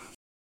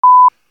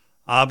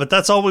 But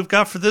that's all we've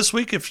got for this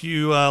week. If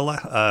you,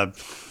 God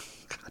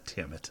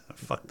damn it, I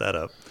fucked that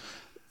up.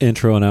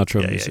 Intro and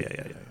outro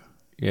music.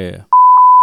 Yeah. Yeah.